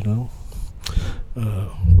close,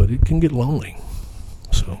 but it can get lonely.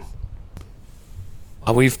 So,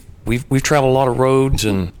 we've traveled a lot of roads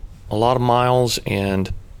and a lot of miles,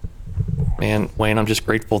 and man, Wayne, I'm just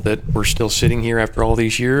grateful that we're still sitting here after all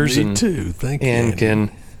these years. Me too. Thank you.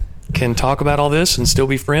 And can talk about all this and still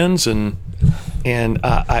be friends.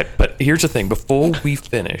 But here's the thing: before we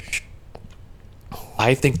finish,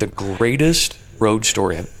 I think the greatest road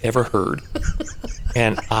story I've ever heard,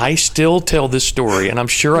 and I still tell this story, and I'm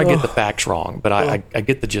sure I get the facts wrong, but I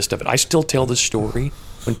get the gist of it. I still tell this story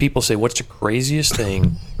when people say, "What's the craziest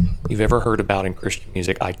thing you've ever heard about in Christian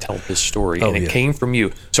music?" I tell this story, and it came from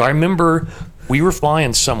you. So I remember we were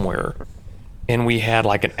flying somewhere, and we had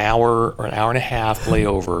like an hour or an hour and a half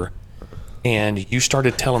layover, and you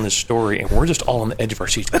started telling this story, and we're just all on the edge of our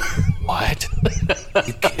seats. What? Are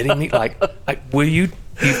you kidding me?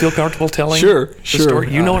 Do you feel comfortable telling the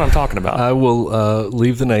story? You know what I'm talking about. I will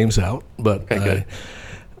leave the names out, but okay, good.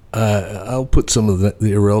 I'll put some of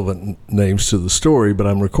the irrelevant names to the story, but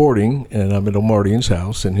I'm recording, and I'm at Omardian's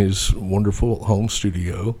house in his wonderful home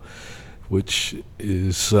studio, which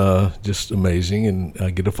is just amazing, and I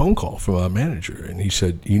get a phone call from my manager, and he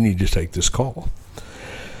said, "You need to take this call."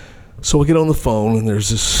 So I get on the phone, and there's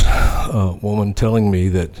this woman telling me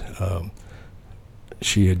that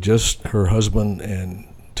her husband and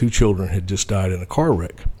 2 children had just died in a car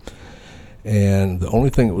wreck. And the only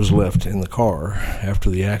thing that was left in the car after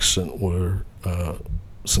the accident were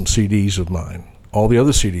some CDs of mine. All the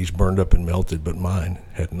other CDs burned up and melted, but mine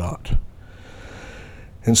had not.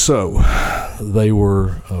 And so they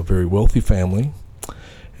were a very wealthy family,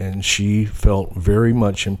 and she felt very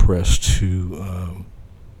much impressed to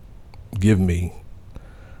give me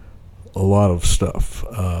a lot of stuff.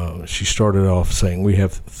 She started off saying,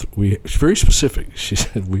 it's very specific. She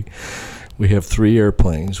said, we have 3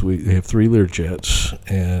 airplanes. We have 3 Learjets,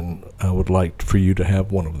 and I would like for you to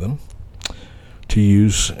have one of them to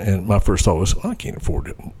use. And my first thought was, I can't afford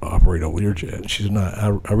to operate a Learjet. She said,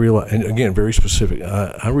 no, I realize, and again, very specific.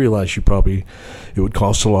 I realize it would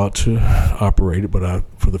cost a lot to operate it, but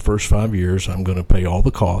for the first 5 years, I'm going to pay all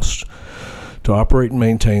the costs to operate and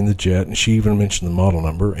maintain the jet. And she even mentioned the model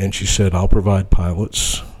number, and she said, I'll provide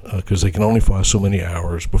pilots because they can only fly so many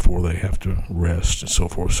hours before they have to rest and so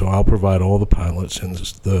forth. So I'll provide all the pilots and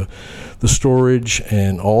the storage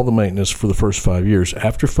and all the maintenance for the first 5 years.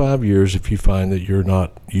 After 5 years, if you find that you're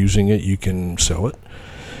not using it, you can sell it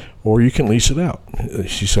or you can lease it out.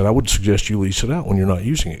 She said, I would suggest you lease it out when you're not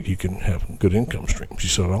using it. You can have a good income stream. She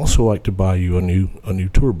said, I'd also like to buy you a new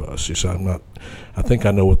tour bus. She said, I think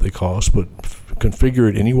I know what they cost, but configure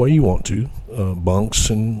it any way you want to, bunks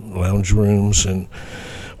and lounge rooms and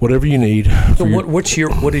whatever you need. So what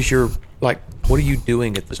are you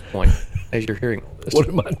doing at this point as you're hearing all this? What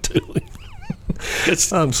am I doing?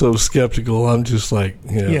 I'm so skeptical. I'm just like,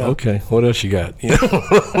 okay, what else you got?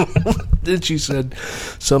 Then she said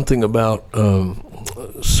something about a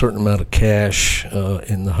certain amount of cash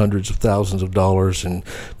in the hundreds of thousands of dollars, and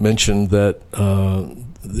mentioned that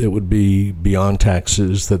it would be beyond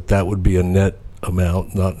taxes, that would be a net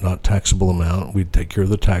amount, not taxable amount. We'd take care of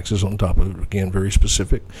the taxes on top of it. Again, very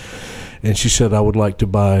specific. And she said, I would like to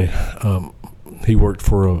buy, he worked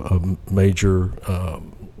for a major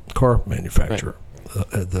car manufacturer,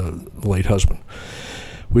 right. The late husband.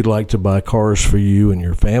 We'd like to buy cars for you and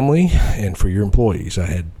your family and for your employees. I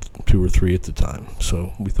had 2 or 3 at the time,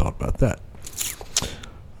 so we thought about that.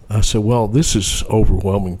 I said, well, this is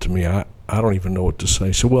overwhelming to me. I don't even know what to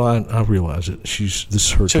say. So, well, I realize it. This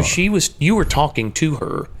is her. So you were talking to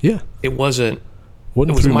her. Yeah. It wasn't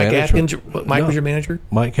it was Mike Atkins. Mike was your manager?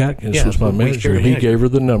 Mike Atkins was my manager. He gave her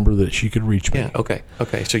the number that she could reach me. Yeah, okay.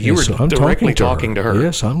 So you were directly talking to her.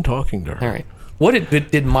 Yes, I'm talking to her. All right. What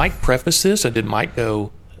did Mike preface this, or did Mike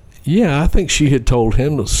go? Yeah, I think she had told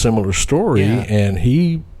him a similar story, and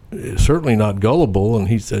he certainly not gullible, and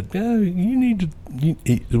he said, yeah, you need to,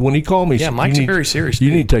 when he called me, yeah, Mike's very serious.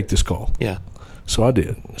 You need to take this call. Yeah. So I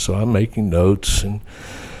did. So I'm making notes, and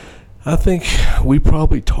I think we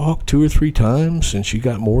probably talked 2 or 3 times, and she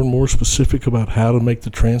got more and more specific about how to make the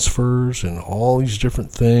transfers and all these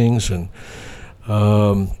different things. And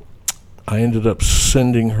I ended up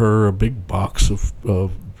sending her a big box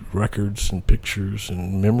of records and pictures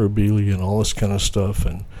and memorabilia and all this kind of stuff.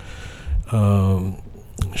 And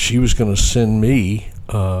she was going to send me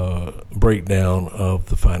a breakdown of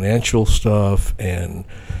the financial stuff and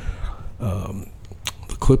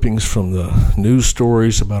clippings from the news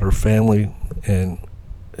stories about her family, and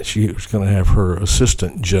she was going to have her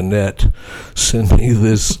assistant Jeanette send me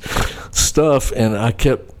this stuff, and I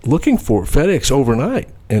kept looking for FedEx overnight,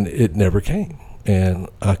 and it never came. And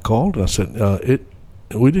I called and I said,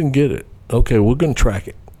 we didn't get it. Okay, we're going to track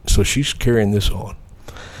it. So she's carrying this on,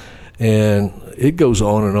 and it goes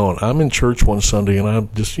on and on. I'm in church one Sunday, and I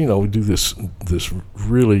just, we do this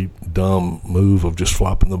really dumb move of just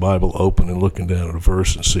flopping the Bible open and looking down at a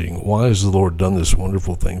verse and seeing, why has the Lord done this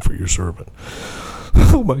wonderful thing for your servant?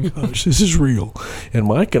 Oh my gosh, this is real. And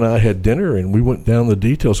Mike and I had dinner, and we went down the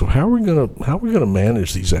details of how we're gonna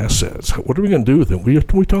manage these assets. What are we gonna do with them?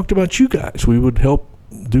 We talked about you guys. We would help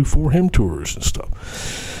do For Him tours and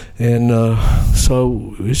stuff. And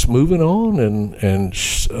so it's moving on, and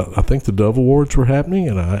I think the Dove Awards were happening,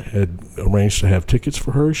 and I had arranged to have tickets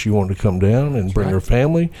for her. She wanted to come down and bring her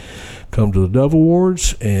family, come to the Dove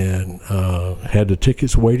Awards, and had the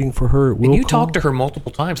tickets waiting for her at Will Call. And you talked to her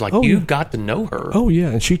multiple times, you got to know her. Oh, yeah,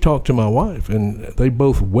 and she talked to my wife, and they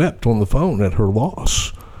both wept on the phone at her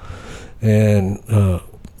loss. And,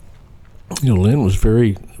 Lynn was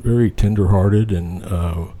very, very tender-hearted,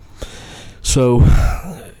 and so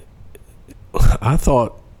I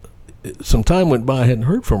thought some time went by. I hadn't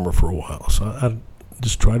heard from her for a while, so I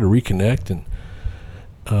just tried to reconnect. And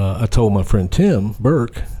I told my friend Tim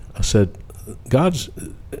Burke, I said,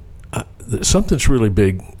 something's really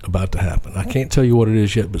big about to happen. I can't tell you what it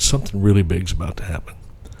is yet, but something really big's about to happen.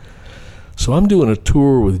 So I'm doing a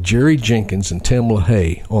tour with Jerry Jenkins and Tim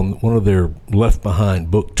LaHaye on one of their Left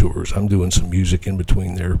Behind book tours. I'm doing some music in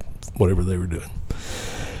between their whatever they were doing.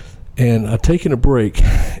 And I'd taken a break,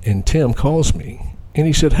 and Tim calls me, and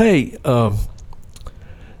he said, hey, do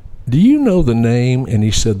you know the name? And he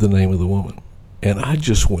said the name of the woman. And I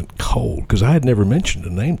just went cold because I had never mentioned a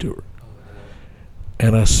name to her.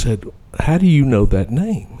 And I said, how do you know that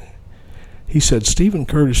name? He said, Stephen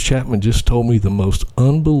Curtis Chapman just told me the most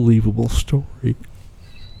unbelievable story.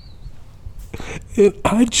 And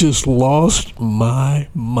I just lost my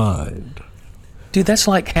mind. Dude, that's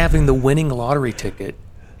like having the winning lottery ticket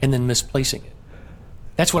and then misplacing it.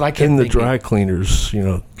 That's what I kept And the thinking. dry cleaners,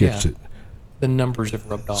 gets it. The numbers have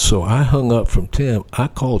rubbed off. So I hung up from Tim. I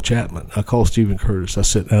called Chapman. I called Stephen Curtis. I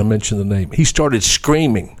said, and I mentioned the name. He started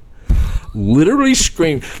screaming. Literally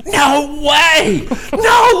screamed, no way!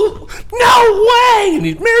 No way! And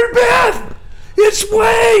he's, Mary Beth, it's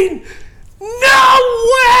Wayne! No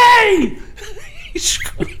way! He's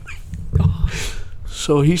screaming.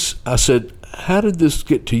 So I said, how did this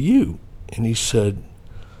get to you? And he said,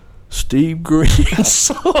 Steve Green.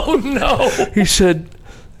 Oh, no.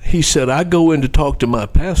 He said, I go in to talk to my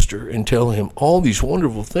pastor and tell him all these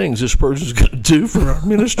wonderful things this person's going to do for our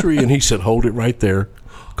ministry. And he said, hold it right there.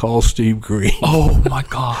 Call Steve Green. Oh, my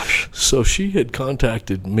gosh. So she had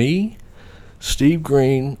contacted me, Steve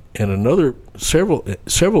Green, and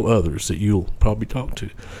several others that you'll probably talk to.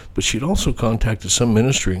 But she'd also contacted some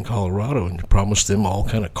ministry in Colorado and promised them all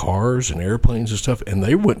kind of cars and airplanes and stuff. And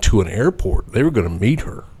they went to an airport. They were going to meet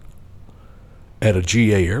her at a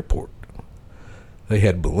GA airport. They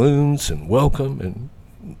had balloons and welcome, and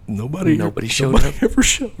nobody ever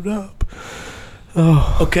showed up.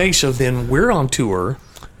 Oh. Okay, so then we're on tour.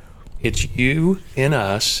 It's you and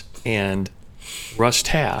us and Russ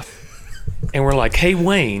Taff. And we're like, hey,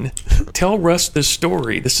 Wayne, tell Russ this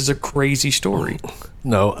story. This is a crazy story.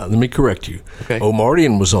 No, let me correct you. Okay.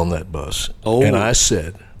 Omardian was on that bus. Oh. And I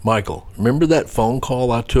said, Michael, remember that phone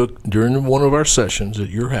call I took during one of our sessions at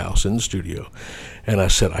your house in the studio? And I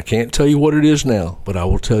said, I can't tell you what it is now, but I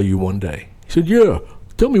will tell you one day. He said, yeah,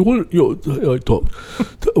 tell me what, I talked.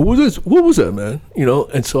 What was that, man?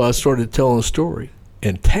 And so I started telling the story.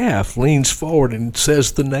 And Taft leans forward and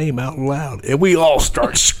says the name out loud. And we all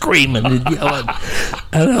start screaming and yelling.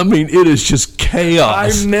 And I mean, it is just chaos. I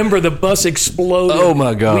remember the bus exploded. Oh,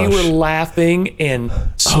 my gosh. We were laughing and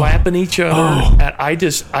slapping each other. And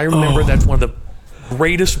I remember that's one of the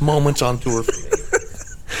greatest moments on tour for me.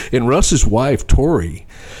 And Russ's wife, Tori,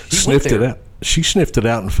 sniffed it out. She sniffed it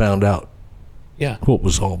out and found out what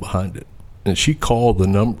was all behind it. And she called the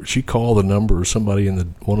number, or somebody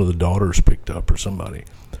one of the daughters picked up, or somebody.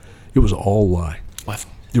 It was all a lie.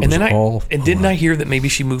 Didn't I hear that maybe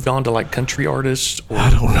she moved on to like country artists? Or I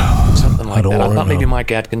don't know. Something like that. I thought maybe know.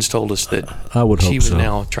 Mike Atkins told us that I would she hope was so.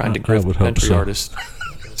 now trying to grift country artists.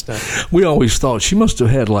 Stuff. We always thought she must have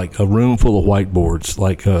had like a room full of whiteboards,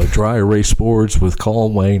 like dry erase boards with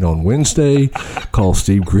call Wayne on Wednesday, call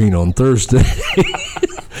Steve Green on Thursday.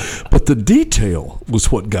 But the detail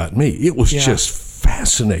was what got me. It was just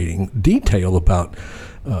fascinating detail about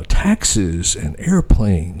taxes and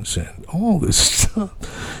airplanes and all this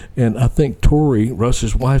stuff. And I think Tori,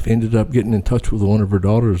 Russ's wife, ended up getting in touch with one of her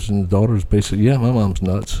daughters, and the daughter's basically, yeah, my mom's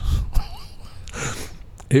nuts.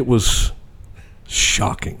 It was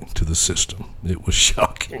shocking to the system. It was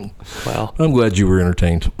shocking. Well, I'm glad you were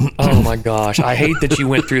entertained. Oh my gosh, I hate that you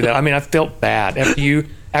went through that. I mean, I felt bad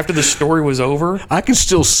after the story was over. I can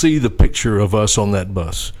still see the picture of us on that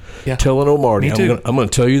bus. Yeah. Telling Omardi, Me too. I'm going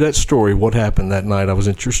to tell you that story, what happened that night. I was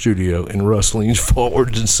at your studio, and Russ leans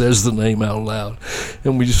forward and says the name out loud.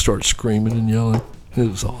 And we just start screaming and yelling. It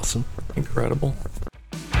was awesome. Incredible.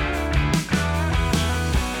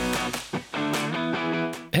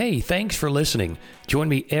 Hey, thanks for listening. Join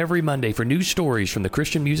me every Monday for news stories from the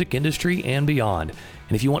Christian music industry and beyond.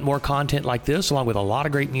 And if you want more content like this, along with a lot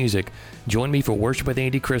of great music, join me for Worship with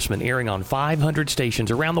Andy Chrisman, airing on 500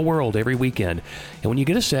 stations around the world every weekend. And when you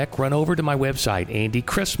get a sec, run over to my website,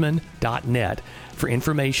 andychrisman.net, for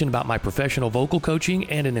information about my professional vocal coaching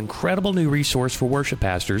and an incredible new resource for worship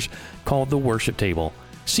pastors called The Worship Table.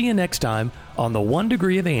 See you next time on the 1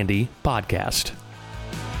 Degree of Andy podcast.